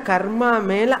பண்ண கர்மா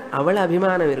மேல அவ்வளவு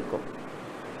அபிமானம் இருக்கும்.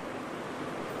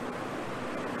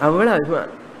 அவ்வளவு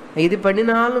அபிமானம். இது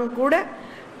பண்ணினாலும் கூட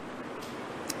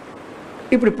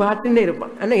இப்படி பார்த்துட்டே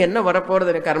இருப்பான். ஆனா என்ன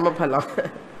வரப்போறது கர்ம பலம்,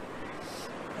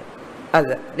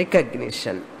 அது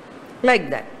recognition like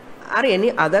that or any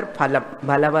other phalam.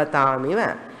 Balavatamiva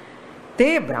te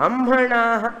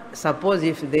brahmanaha, suppose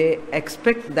if they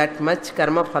expect that much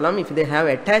karma phalam, if they have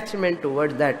attachment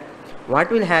towards that, what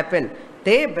will happen?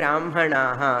 Te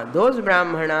brahmanaha, those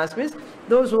brahmanas means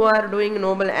those who are doing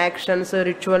noble actions,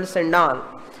 rituals and all,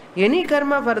 any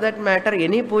karma for that matter,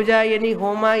 any puja, any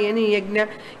homa, any yajna,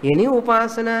 any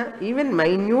upasana, even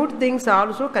minute things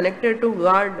also connected to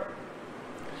God.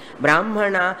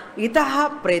 Brahmana itaha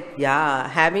pretya,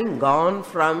 having gone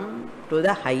from to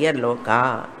the higher loka.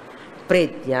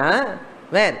 Pretya,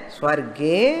 Where?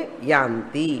 Swarge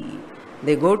yanti.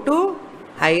 They go to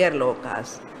higher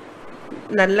lokas.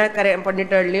 Nalla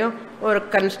pannittalliyo or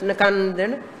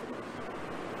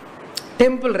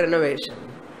temple renovation,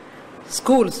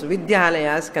 schools,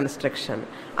 vidyalayas construction,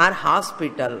 or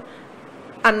hospital,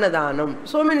 annadanam,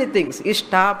 so many things.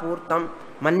 Ishta purtam,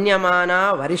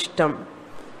 manyamana varishtam.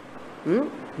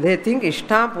 They think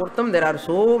Ishta Purtam, there are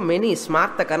so many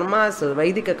Smarta karmas,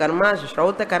 Vaidika karmas,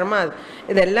 Shrauta karmas.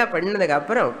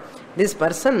 This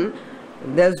person,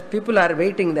 those people are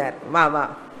waiting there.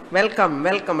 Wow, welcome,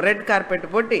 welcome, red carpet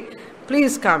putti.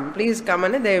 Please come,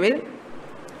 and they will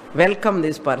welcome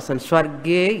this person.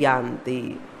 Swarge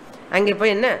yanti. Ange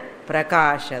poyinna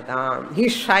prakashatam. He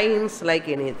shines like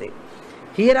anything.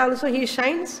 Here also he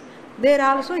shines, there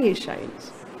also he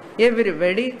shines.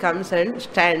 Everybody comes and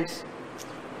stands.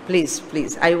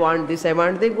 Please, I want this, I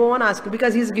want. They go on asking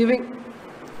because he is giving.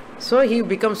 So he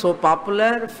becomes so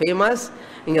popular, famous.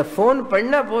 Inga phone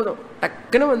panna podum,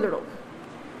 takkana vandidum.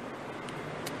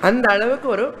 And alavukku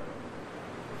oru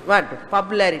what?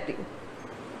 Popularity.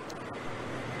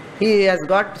 He has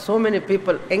got so many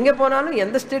people. Enge ponalum,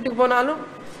 endha state ku ponalum,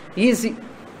 easy.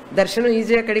 Darshanam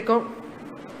easy ah kadikum.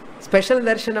 Special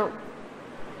darshanam.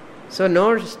 So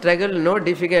no struggle, no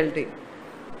difficulty.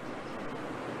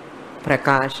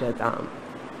 Prakashatam.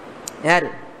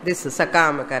 This is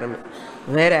sakama karma.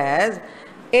 Whereas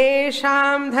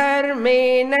esham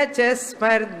dharmena cha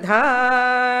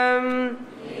spardham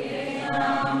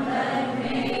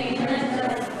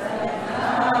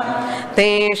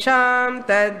tesham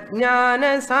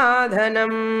tadjnana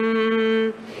sadhanam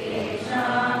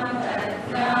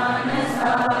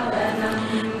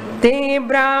te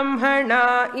brahmana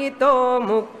ito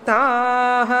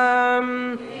muktaham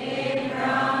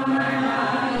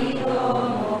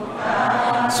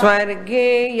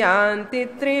Swarge yanti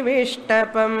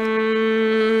trivishtapam.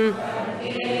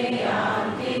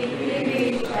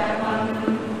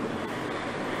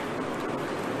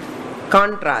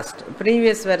 Contrast.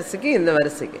 Previous verse ki in the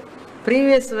verse ki.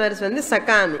 Previous verse is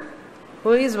Sakami,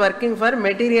 who is working for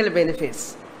material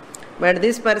benefits. But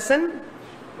this person,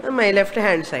 my left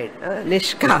hand side,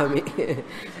 Nishkami.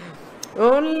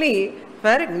 Only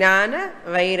for Jnana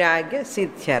Vairagya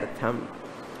Siddhyartham.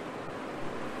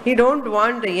 He don't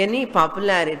want any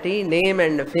popularity, name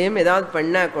and fame. Edavadhu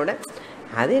panna kuda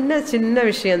adu enna chinna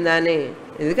vishayam dane,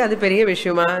 idukku adu periya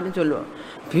vishayama nu solluva.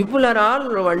 People are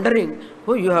all wondering,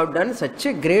 oh, you have done such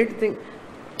a great thing.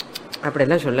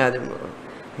 Appadella solladhu,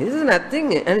 this is nothing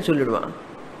anu solliduva.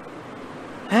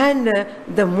 And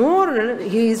the more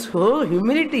he is, so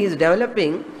humility is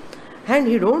developing, and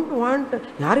he don't want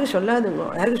yarku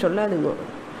solladungo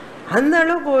அந்த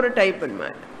அளவுக்கு ஒரு type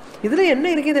பண்ணார். இதில் என்ன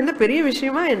இருக்குது, இது என்ன பெரிய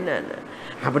விஷயமா என்னன்னு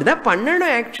அப்படி தான்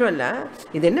பண்ணணும். ஆக்சுவலாக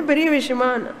இது என்ன பெரிய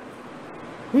விஷயமான்னு,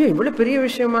 இவ்வளோ பெரிய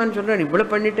விஷயமான்னு சொல்கிறார், இவ்வளோ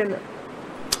பண்ணிட்டேன்னா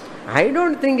I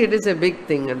don't think it is a big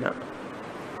திங்னா.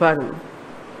 பாருங்க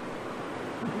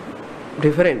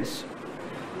difference,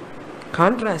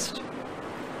 contrast.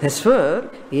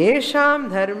 Therefore, yesham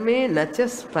dharme nacha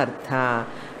spardha,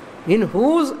 in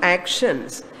whose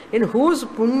actions, in whose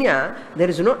punya, there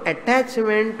is no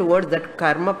attachment towards that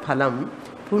karma phalam,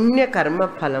 punya karma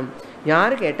phalam.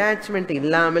 Yarku attachment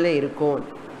illamale irukon,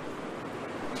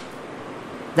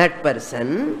 that person,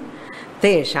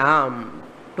 tesham,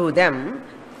 to them,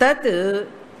 tat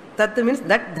means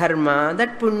that dharma,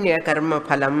 that punya karma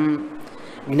phalam,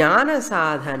 jnana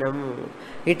sadhanam.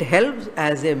 It helps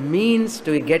as a means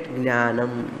to get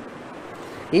jnanam.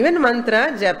 Even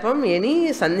mantra, japam, any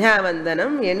sandhya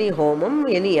vandanam, any homam,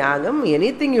 any yagam,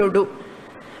 anything you do,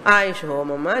 Ayush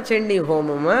homama, Chandi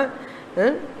homama,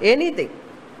 anything,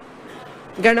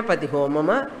 Ganapati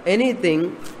homama,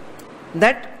 anything,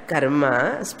 that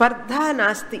karma, spardha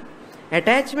nasti,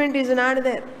 attachment is not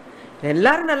there.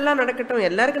 Ellaru nalla nadakattum,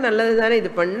 ellarku nalladhu idu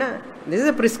panna. This is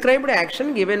a prescribed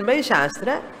action given by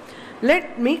Shastra.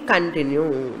 Let me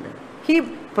continue. He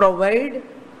provide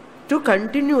to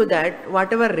continue that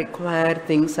whatever required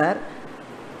things are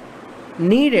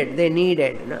needed. They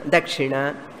needed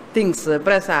dakshina, things,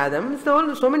 prasadam,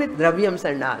 so many dravyams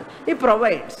and all. He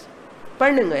provides.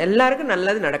 Pannunga, ellarku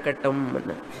nalladhu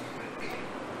nadakattum.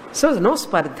 So no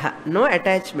spardha, no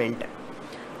attachment.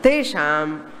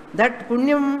 Tesham, that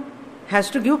punyam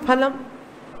has to give phalam.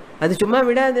 Adu chumma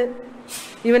vidadu.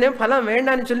 Ivane phalam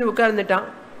vendanu solli ukkarndittan.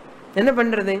 என்ன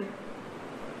பண்றது?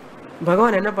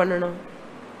 பகவான் என்ன பண்ணணும்?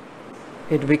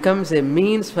 It becomes a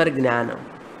means for jnanam.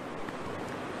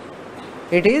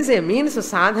 It is a means of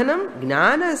sadhanam,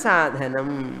 jnana sadhanam.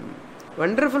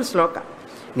 Wonderful sloka.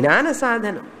 Jnana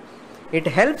sadhanam. It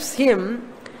helps him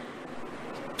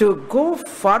to go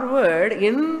forward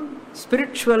in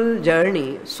spiritual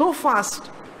journey so fast.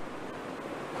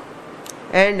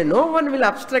 And no one will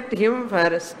obstruct him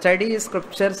for study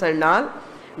scriptures and all,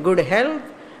 good health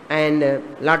and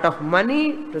lot of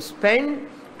money to spend,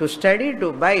 to study,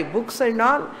 to buy books and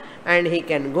all, and he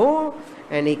can go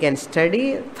and he can study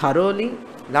thoroughly.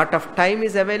 Lot of time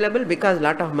is available because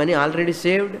lot of money already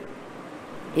saved.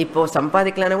 இப்போ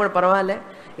சம்பாதிக்கலான்னு கூட பரவாயில்ல,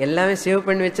 எல்லாமே save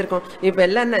பண்ணி வச்சிருக்கோம். இப்போ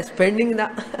எல்லாம் என்ன spending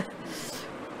தான்.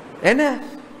 என்ன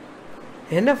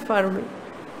என்ன for me.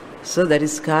 So that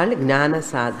is called ஞான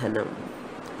சாதனம்.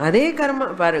 அதே கர்ம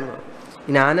பாருங்க,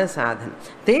 ஞான சாதனம்.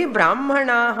 தே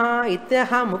பிராமணாக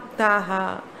இத்யஹ முக்தாக.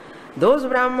 Those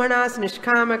brahmanas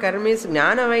nishkama karmis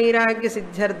jnana vairagya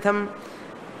siddhyartham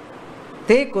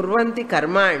te kurvanti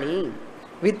karmani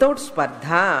without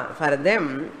spardha. For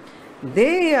them,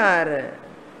 they are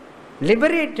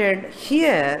liberated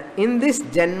here in this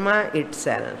janma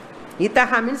itself.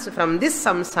 Itaha means from this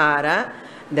samsara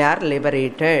they are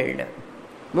liberated.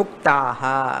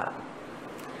 Muktaha.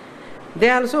 They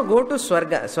also go to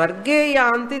Swarga. Swarge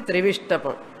yanti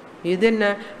trivishtapam. இது என்ன,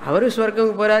 அவரு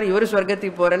ஸ்வர்க்கம் போறார், இவரு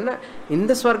ஸ்வர்க்கத்துக்கு போறேன்னா,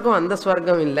 இந்த ஸ்வர்க்கம் அந்த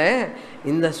ஸ்வர்க்கம் இல்லை.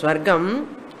 இந்த ஸ்வர்க்கம்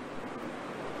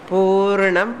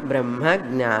பூர்ணம் பிரம்ம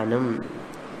ஜானம்.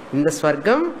 இந்த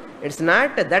ஸ்வர்க்கம் it's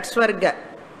not that ஸ்வர்க,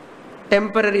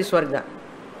 temporary ஸ்வர்க.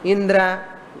 Indira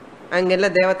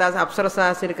அங்கெல்லாம் தேவதாஸ்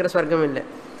அப்சரசாஸ் இருக்கிற ஸ்வர்க்கம் இல்லை.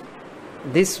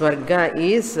 This ஸ்வர்க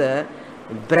is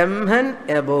Brahman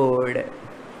abode.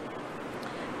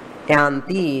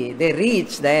 Yanti, they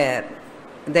reach there,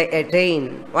 they attain.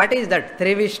 What is that?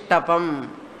 Trivishtapam.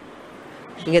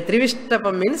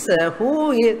 Trivishtapam means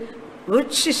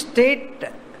which state,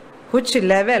 which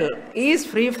level is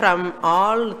free from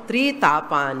all three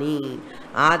tapani.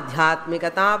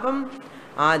 Adhyatmika tapam,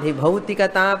 adhibhautika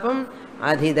tapam,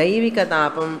 adhidaivika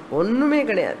tapam. Onnume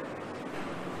kadiyadu.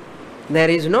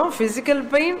 There is no physical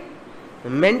pain,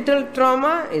 mental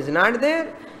trauma is not there,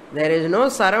 there is no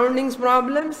surroundings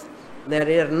problems, there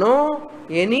are no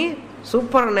any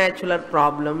supernatural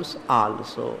problems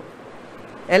also.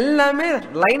 எல்லாமே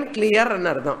line clear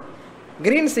அர்த்தம்.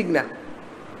 Green signal,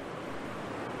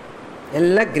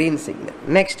 எல்லாம் green signal.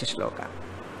 Next shloka.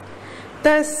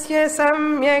 தஸ்ய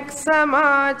சம்யக்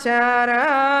சமாச்சாரம்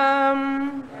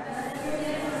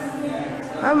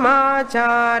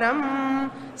சமாச்சாரம்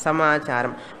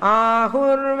சமாச்சாரம்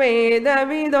ஆஹுர்வேத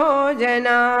விதோ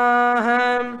ஜனாஹ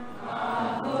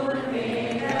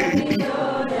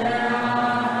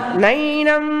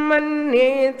நைனம்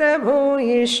மன்யேத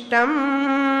பூயிஷ்டம்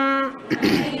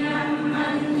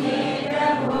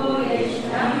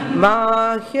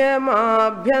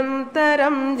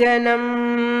பாஹ்யமாப்யந்தரம் ஜனம்.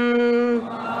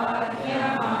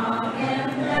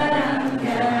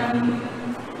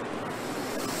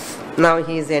 Now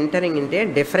he is entering into a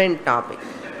different topic.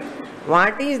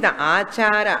 What is the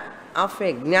achara of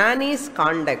a jnani's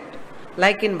conduct?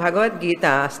 Like in Bhagavad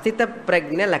Gita, Sthita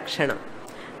Prajna Lakshana.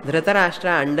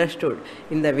 Dhritarashtra understood.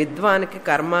 In the Vidvanku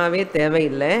karmave theva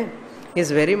illa, he is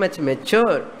very much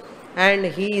mature and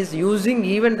he is using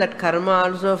even that karma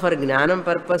also for jnanam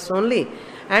purpose only.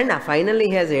 And finally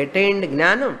he has attained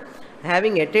jnanam.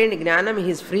 Having attained jnanam,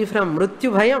 he is free from mrityu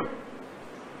bhayam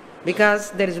because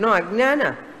there is no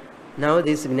ajnana. Now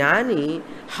this jnani,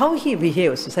 how he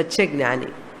behaves, such a jnani,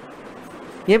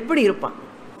 eppadi irpan,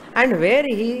 and where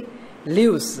he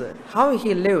lives, how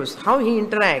he lives, how he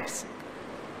interacts,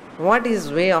 what is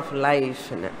way of life.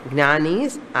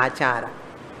 Jnani's achara.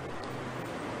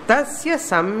 Tasya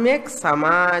samyak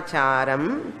samacharam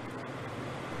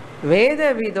veda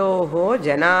vidoho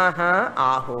janaha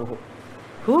ahoho.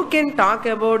 Who can talk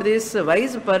about this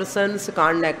wise person's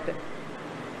conduct?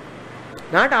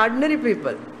 Not ordinary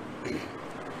people.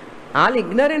 All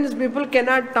ignorant people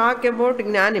cannot talk about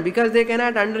Jnani because they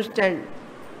cannot understand.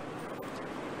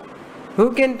 Who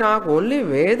can talk? Only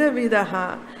Veda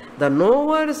Vidaha. The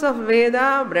knowers of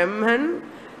Veda, Brahman,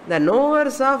 the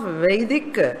knowers of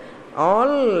Vedic,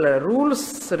 all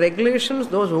rules, regulations,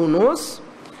 those who knows,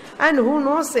 and who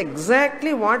knows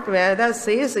exactly what Veda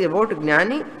says about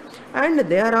Jnani, and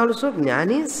they are also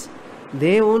Jnanis.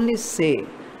 They only say,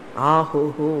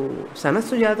 Ahuhu. Sanath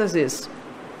Sujaatiyam says,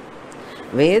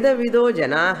 Veda Vido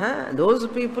Janaha, those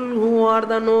people who are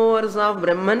the knowers of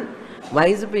Brahman,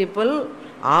 wise people,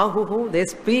 Ahuhu, they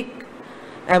speak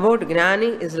about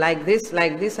Jnani is like this,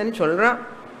 and Cholra.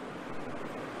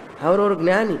 Our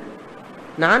Jnani.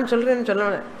 Nan children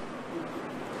Cholra.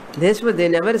 This way they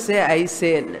never say I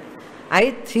say,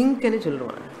 I think and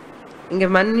Cholra. Inge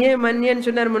Manye and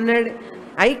Chunar Munad,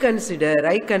 I consider.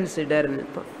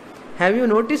 Have you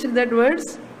noticed that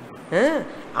words?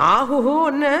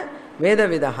 Ahuhu na Veda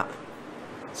Vidaha.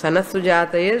 Sanath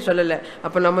Sujaatiyam சொல்லல.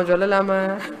 அப்ப நம்ம சொல்லலாமா?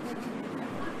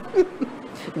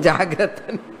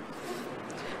 Jagratan.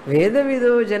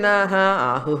 Vedavido janaha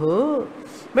ahuhu.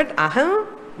 But aham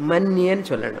manyan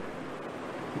sollanam.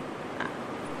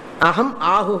 Aham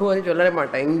ahuhu ani sollala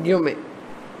maata engiyume.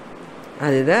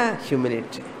 Adida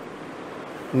humility.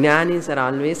 Jnanis are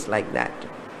always like that.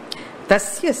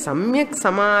 Tasya samyak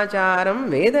samacharam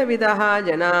vedavidaha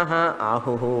janaha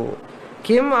ahuhu.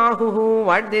 Kim ahuhu?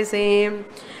 What they say?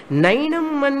 Nainam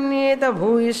manyeta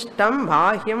bhuishtam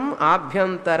bhahyam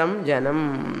abhyantaram janam.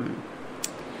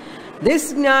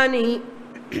 This jnani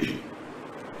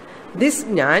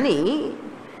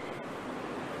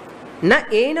na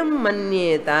enam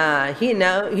manyeta.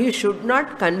 He should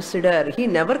not consider, he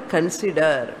never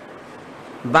consider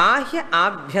bahya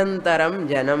abhyantaram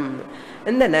janam.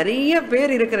 இந்த நிறைய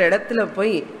பேர் இருக்கிற இடத்துல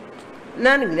போய்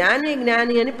நான்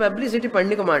ஞானி ani publicity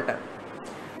பண்ணிக்க மாட்டேன்.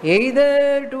 Either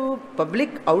to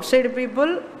public outside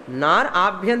people nor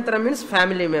abhyantara means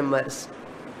family members.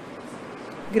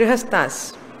 Grihasthas.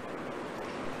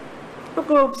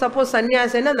 Suppose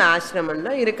sannyasena அந்த ஆசிரமம்ல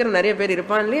இருக்கிற நிறைய பேர்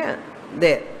இருப்பான் இல்லையா,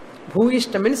 there.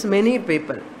 Bhuishta means many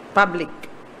people, public.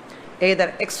 Either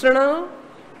external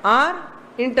or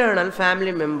internal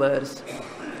family members.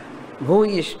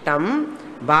 Bhuishtam,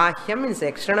 Bhahyam means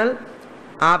external,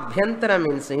 Abhyantara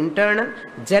means internal,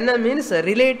 Jana means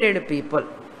related people.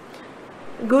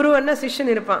 Guru anna sishyan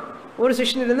irpan. Oru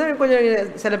sishyan irundha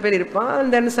konjam sila per irpan,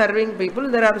 and then serving people,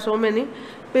 there are so many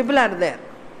people are there.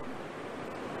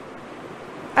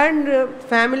 And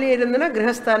family irundana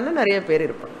grihasthanna nariya per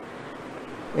irpan.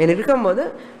 When irukkumbodhu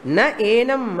na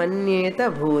enam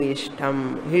manyeta bhuishtam.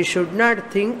 He should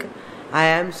not think I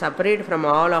am separate from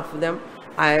all of them,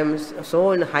 I am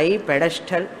so in high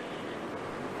pedestal.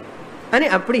 ani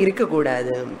அப்படி இருக்க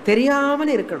கூடாது.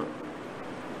 தெரியாமல் இருக்கணும்.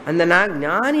 அந்த நான்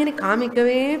ஞானியை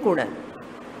காமிக்கவே கூடாது.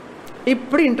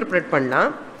 இப்படி இன்டர்பிரேட்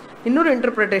பண்ணலாம். இன்னொரு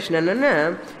இன்டர்பிரேஷன் என்னன்னா,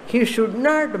 he should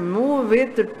not move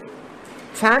with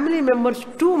family members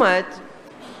too much.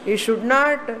 He should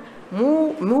not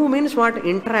move means what?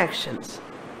 Interactions.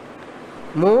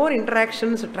 More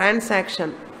interactions, transaction.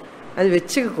 அது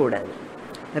வச்சுக்க கூடாது.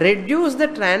 Reduce the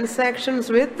transactions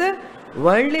with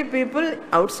worldly people,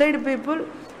 outside people,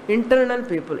 internal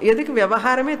people. எதுக்கு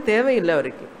விவகாரமே தேவையில்லை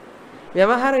அவருக்கு.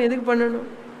 விவகாரம் எதுக்கு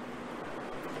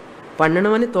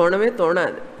பண்ணணும்னு தோணவே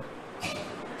தோணாது.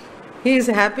 He is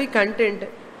happy, content.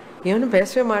 இவனும்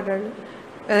பேசவே மாட்டான்.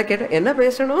 அதை கேட்டால் என்ன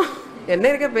பேசணும், என்ன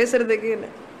இருக்க பேசுறதுக்கு,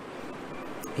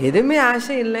 எதுவுமே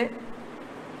ஆசை இல்லை,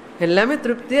 எல்லாமே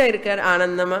திருப்தியாக இருக்கார்,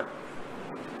 ஆனந்தமாக.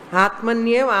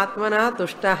 ஆத்மன்யேவ ஆத்மனா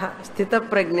துஷ்டா ஸ்தித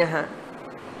பிரஜ்ஞா.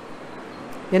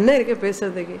 என்ன இருக்க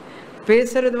பேசுறதுக்கு?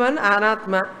 பேசுறதுவான்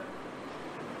அனாத்மா.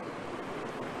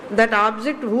 That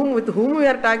object with whom we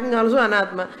are talking also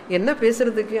anatma. என்ன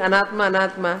பேசுறதுக்கு? அனாத்மா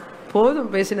அனாத்மா. போதும்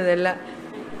பேசினதெல்லாம்.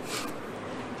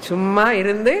 சும்மா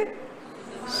இருந்து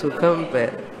சுகம் பெற.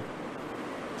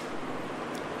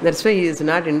 That's why he is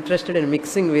not interested in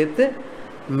mixing with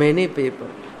many people.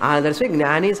 That's why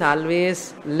jnanis always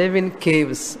live in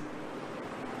caves.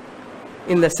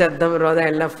 இந்த சத்தம் ரோதம்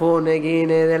எல்லாம் ஃபோனு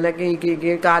கீனு இதெல்லாம்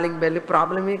கீ காலிங் பெல்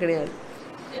ப்ராப்ளமே கிடையாது.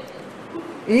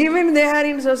 Even they are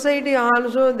in society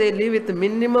also, they live with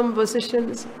minimum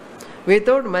possessions,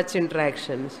 without much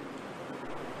interactions.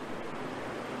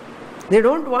 They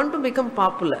don't want to become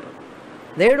popular.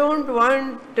 They don't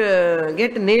want to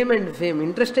get name and fame.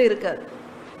 Interest இருக்காது.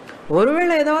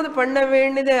 ஒருவேளை ஏதாவது பண்ண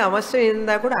வேண்டியது அவசியம்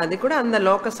இருந்தால் கூட அது கூட அந்த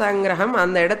லோக சங்கிரகம்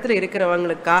அந்த இடத்துல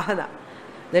இருக்கிறவங்களுக்காக தான்.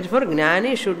 Therefore,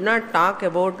 ஞானி should not talk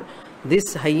about this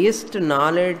highest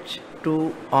knowledge to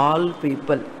all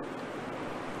people.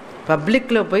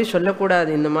 பப்ளிக்கில் போய் சொல்லக்கூடாது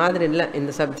இந்த மாதிரி இல்லை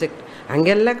இந்த சப்ஜெக்ட்.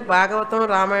 அங்கெல்லாம் பாகவதம்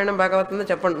ராமாயணம் பாகவதம்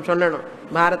தான் சொல்லணும்,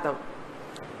 பாரதம்.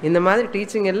 இந்த மாதிரி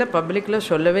டீச்சிங் எல்லாம் பப்ளிக்கில்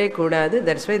சொல்லவே கூடாது.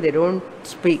 That's why they don't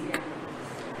speak.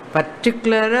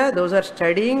 பர்டிகுலராக those are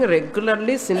studying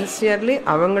regularly sincerely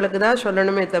அவங்களுக்கு தான்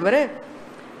சொல்லணுமே தவிர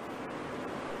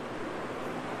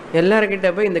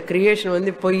எல்லார்கிட்ட போய் இந்த கிரியேஷன்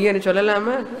வந்து பொய்யன்னு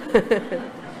சொல்லலாமா?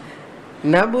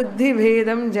 ந புத்தி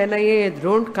பேதம் ஜனயே.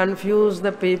 Don't confuse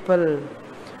the people.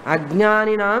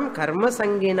 அஜ்ஞானினாம் கர்ம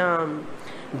சங்கினாம்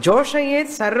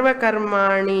ஜோஷயேத் சர்வ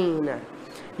கர்மாணி.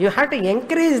 You have to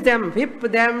encourage them, whip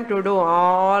them to do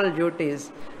all duties.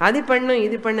 அது பண்ணு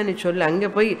இது பண்ணுன்னு சொல்லு. அங்கே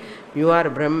போய் யூ ஆர்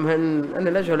பிரம்மன்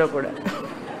அதெல்லாம் சொல்லக்கூடாது.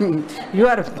 யூ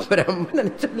ஆர்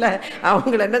பிரம்மன் சொல்ல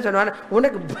அவங்கள என்ன சொல்லுவாங்க,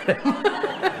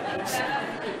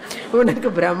 உனக்கு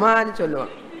பிரம்மான்னு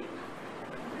சொல்லுவான்.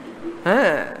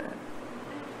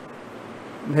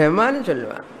 பிரம்மான்னு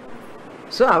சொல்லுவான்.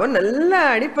 ஸோ அவன் நல்லா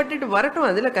அடிபட்டுட்டு வரட்டும்,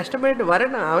 அதில் கஷ்டப்பட்டுட்டு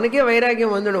வரட்டும். அவனுக்கே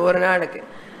வைராக்கியம் வந்துடும். ஒரு நாளுக்கு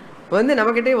வந்து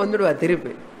நம்மக்கிட்டே வந்துடுவா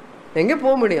திருப்பி. எங்கே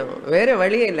போக முடியும்? வேறு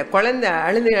வழியே இல்லை. குழந்தை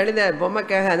அழுத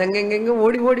பொம்மைக்காக அது அங்கெங்கெங்கே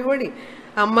ஓடி ஓடி ஓடி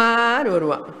அம்மான்னு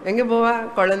வருவான். எங்கே போவா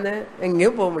குழந்தை?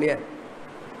 எங்கேயும் போக முடியாது.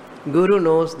 Guru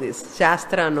knows this,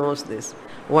 Shastra knows this.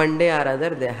 One day or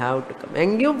other they have to come.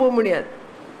 எங்கேயும் போக முடியாது.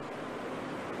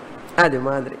 அது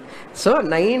மாதிரி. So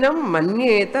nainam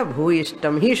manyeta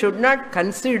bhuishtam. He should not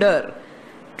consider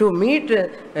to meet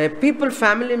people,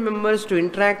 family members, to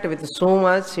interact with so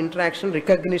much interaction,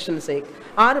 recognition sake,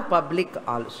 or public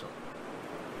also.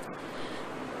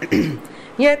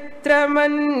 Yatra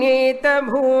manyeta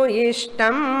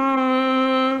bhuishtam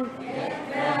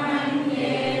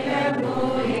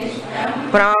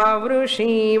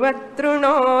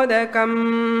pravrushīvatrunodakam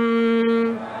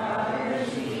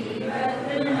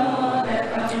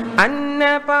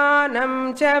annapanam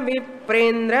ca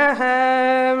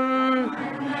viprendraham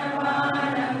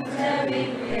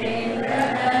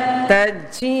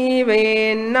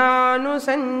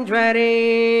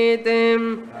tajjivennanusanjvaret.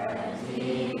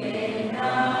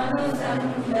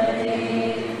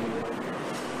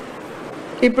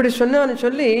 இப்படி சொன்னான்னு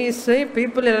சொல்லி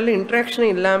people எல்லாம் interaction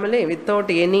இல்லாமலே,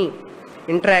 without any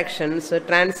interactions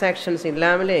transactions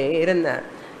இல்லாமலே இருந்தார்.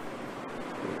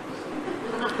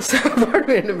 சாப்பாடு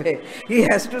வேணுமே, he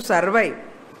has to survive.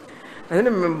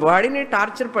 அது பாடினை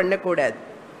டார்ச்சர் பண்ணக்கூடாது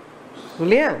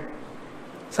இல்லையா?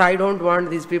 So I don't want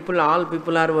these people, all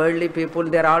people are worldly people,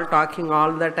 they are all talking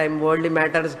all the time worldly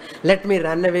matters, let me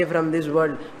run away from this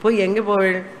world. போய் எங்கே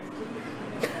போவேன்?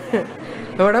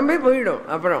 உடம்பே போயிடும்.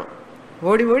 அப்புறம்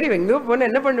ஓடி ஓடி எங்கேயோ போனால்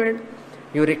என்ன பண்ணுவேன்?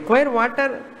 You require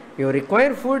water, you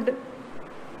require food,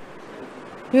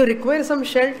 you require some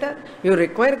shelter, you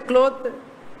require cloth.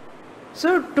 So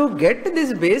to get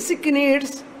this basic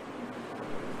needs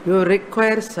you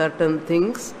require certain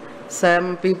things. Some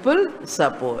people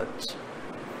support.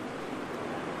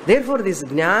 Therefore this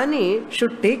gnani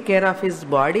should take care of his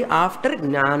body after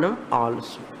gnanam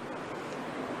also.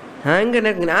 அங்கே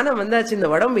எனக்கு ஞானம் வந்தாச்சு, இந்த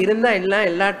உடம்பு இருந்தால் எல்லாம்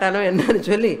இல்லாட்டாலும் என்னன்னு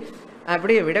சொல்லி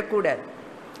அப்படியே விடக்கூடாது.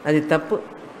 அது தப்பு.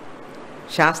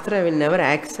 Shastra will never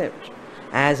accept.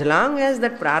 As long as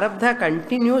that prarabdha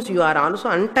continues, you are also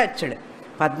untouched.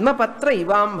 Padmapatra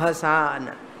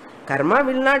ivambhasana. Karma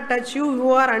will not touch you, you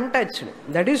are untouched.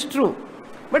 That is true.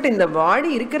 But in the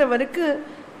body இருக்கிற வரைக்கும்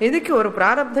இதுக்கு ஒரு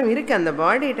பிராரப்தம் இருக்குது. அந்த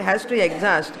பாடி it has to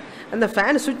exhaust. அந்த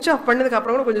fan சுவிட்ச் of பண்ணதுக்கு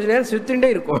அப்புறம் கூட கொஞ்சம் நேரம் சுற்றிகிட்டே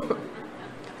இருக்கும்.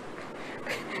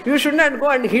 You should not go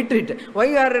and hit it. Why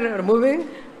are moving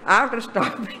after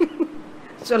stopping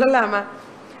சொல்லலாமா?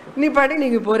 நீ பாட்டி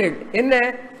நீங்கள் போகிறேன் என்ன,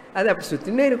 அது அப்படி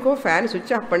சுற்றினே இருக்கும். ஃபேன்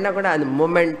சுவிட்ச் ஆஃப் பண்ணால் கூட அந்த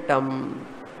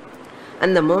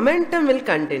மொமெண்டம் வில்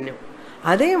கண்டினியூ.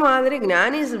 அதே மாதிரி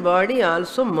ஞானிஸ் பாடி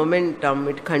also momentum,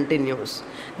 it continuous.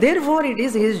 Therefore it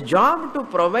is his job to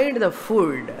provide the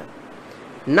food,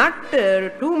 not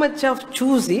too much of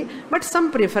choosy, but some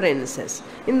preferences.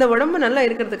 இந்த உடம்பு நல்லா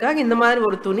இருக்கிறதுக்காக இந்த மாதிரி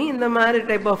ஒரு துணி, இந்த மாதிரி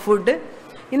டைப் ஆஃப் ஃபுட்டு,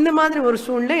 இந்த மாதிரி ஒரு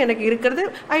சூழ்நிலை எனக்கு இருக்கிறது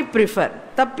ஐ ப்ரிஃபர்.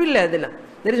 தப்பில்லை அதில்.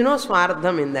 there is no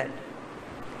swartham in that.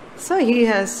 So he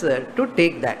has to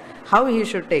take that. How he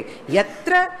should take?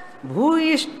 Yatra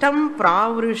bhuishtam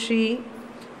pravrushi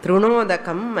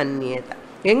trunodakam manyeta.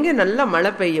 எங்கே நல்ல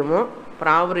மழை பெய்யுமோ,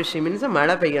 பிராவரிஷி மீன்ஸ்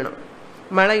மழை பெய்யணும்.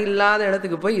 மழை இல்லாத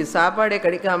இடத்துக்கு போய் சாப்பாடே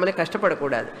கிடைக்காமலே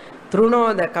கஷ்டப்படக்கூடாது.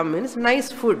 திருணோதகம் means nice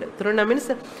food. திருண means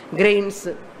grains,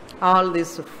 all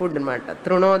this food மாட்டா.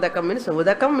 திருணோதகம் means,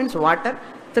 உதகம் means water,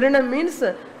 திருணம் means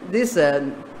this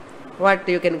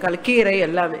what you can call கீரை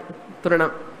எல்லாமே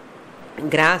திருணம்.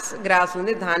 கிராஸ்,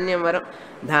 கிராஸ்லேருந்து தானியம் வரும்,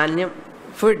 தானியம்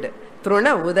ஃபுட். திருண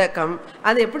உதகம்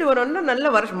அது எப்படி வரும்னா நல்ல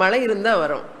மழை இருந்தால்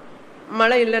வரும்.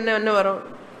 மழை இல்லைன்னா என்ன வரும்?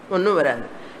 ஒன்றும் வராது.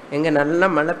 எங்கே நல்லா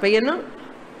மழை பெய்யணும்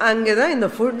அங்கே தான் இந்த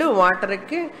ஃபுட்டு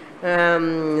வாட்டருக்கு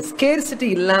ஸ்கேர்சிட்டி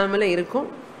இல்லாமலே இருக்கும்.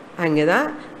 அங்கே தான்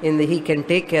இந்த he can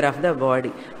take care of the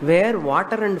body. Where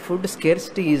water and food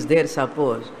scarcity is there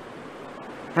suppose,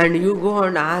 and you go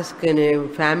and ask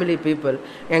family people,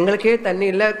 எங்களுக்கே தண்ணி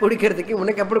இல்லை குடிக்கிறதுக்கு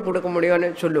உனக்கு எப்படி கொடுக்க முடியும்னு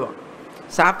சொல்லுவான்.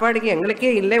 சாப்பாடுக்கு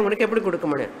எங்களுக்கே இல்லை உனக்கு எப்படி கொடுக்க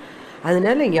முடியும்?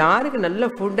 அதனால யாருக்கு நல்ல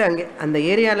ஃபுட்டு அங்கே அந்த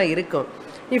ஏரியாவில் இருக்கும்,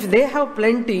 if they have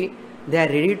plenty they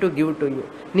are ready to give to you.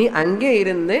 நீ அங்கே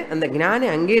இருந்து அந்த ஞானி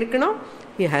அங்கே இருக்கணும்.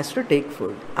 he has to take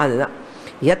food. அதுதான்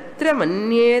yatra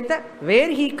manyeta,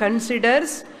 where he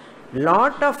considers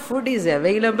lot of food is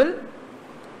available,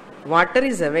 water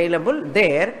is available,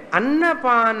 there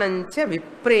annapanancha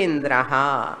viprendraha.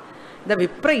 The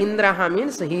viprendraha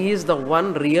means he is the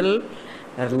one real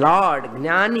Lord.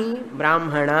 Gnani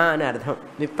brahmana an ardham.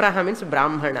 Vipraha means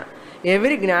brahmana.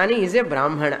 Every gnani is a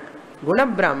brahmana, guna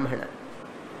brahmana.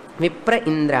 Vipra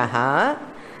indraha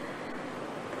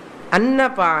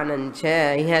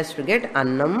annapanancha, he has to get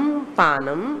annam,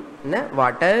 panam,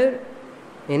 water,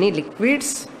 any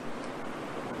liquids.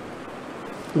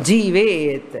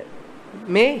 Jivet,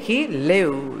 may he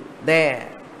live there.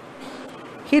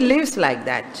 He lives like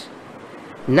that.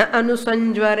 Na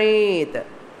anusanjvaret.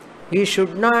 He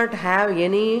should not have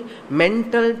any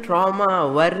mental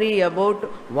trauma, worry about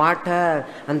water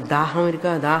and dahama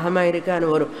irukka and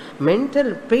ஒரு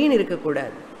mental pain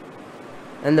இருக்கக்கூடாது.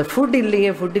 அந்த food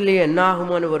இல்லையே என்ன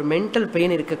ஆகுமோன்னு ஒரு mental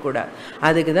pain இருக்கக்கூடாது.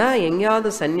 அதுக்கு தான் எங்கேயாவது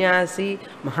சன்னியாசி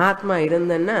மகாத்மா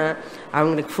இருந்தன்னா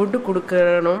அவங்களுக்கு ஃபுட்டு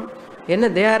கொடுக்கணும். என்ன,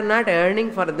 they are not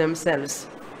earning for themselves,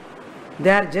 they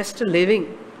are just living.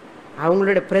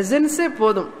 அவங்களோட ப்ரெசன்ஸே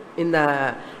போதும் இந்த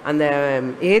அந்த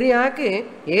ஏரியாவுக்கு.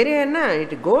 ஏரியான்னா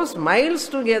it goes miles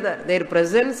together. There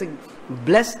presence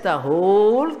plus the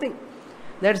whole thing.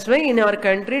 That's why in our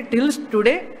country till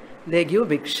today they give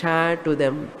bhiksha to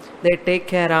them, they take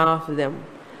care of them,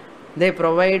 they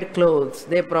provide clothes,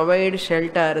 they provide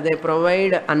shelter, they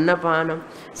provide annapanam.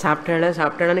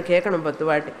 சாப்பிட்டானு கேட்கணும் 10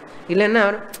 வாட்டி, இல்லைன்னா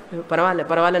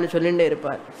பரவாயில்லன்னு சொல்லிகிட்டே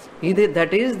இருப்பார். இது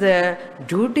that is the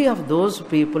duty of those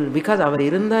people. Because அவர்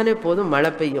இருந்தானே போதும்,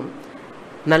 மழை பெய்யும்.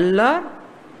 நல்லார்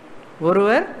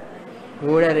ஒருவர்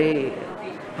ஊழரே,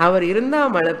 அவர்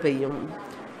இருந்தால் மழை பெய்யும்.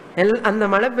 அந்த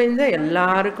மழை பெய்ஞ்சால்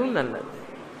எல்லாருக்கும் நல்லது.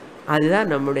 அதுதான்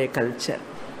நம்முடைய கல்ச்சர்.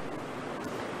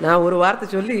 நான் ஒரு வார்த்தை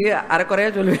சொல்லி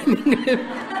அரைக்குறையாக சொல்லுவேன்,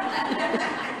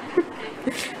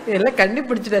 எல்லாம்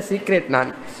கண்டுபிடிச்சிட்ட சீக்ரெட்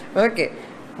நான். Okay,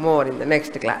 more in the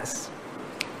next class.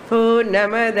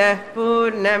 பூர்ணமத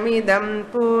பூர்ணமிதம்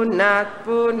பூர்ணாத்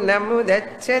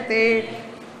பூர்ணமுதச்யதே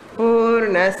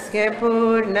பூர்ணஸ்ய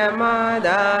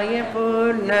பூர்ணமாதாய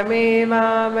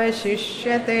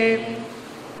பூர்ணமேவாவசிஷ்யதே.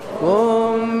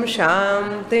 Om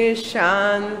Shanti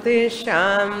Shanti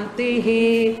Shanti.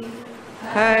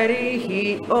 Harihi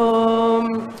Om.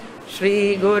 Shri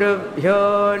Gurubhyo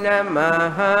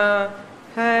Namaha.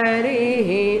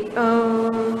 Harihi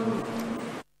Om.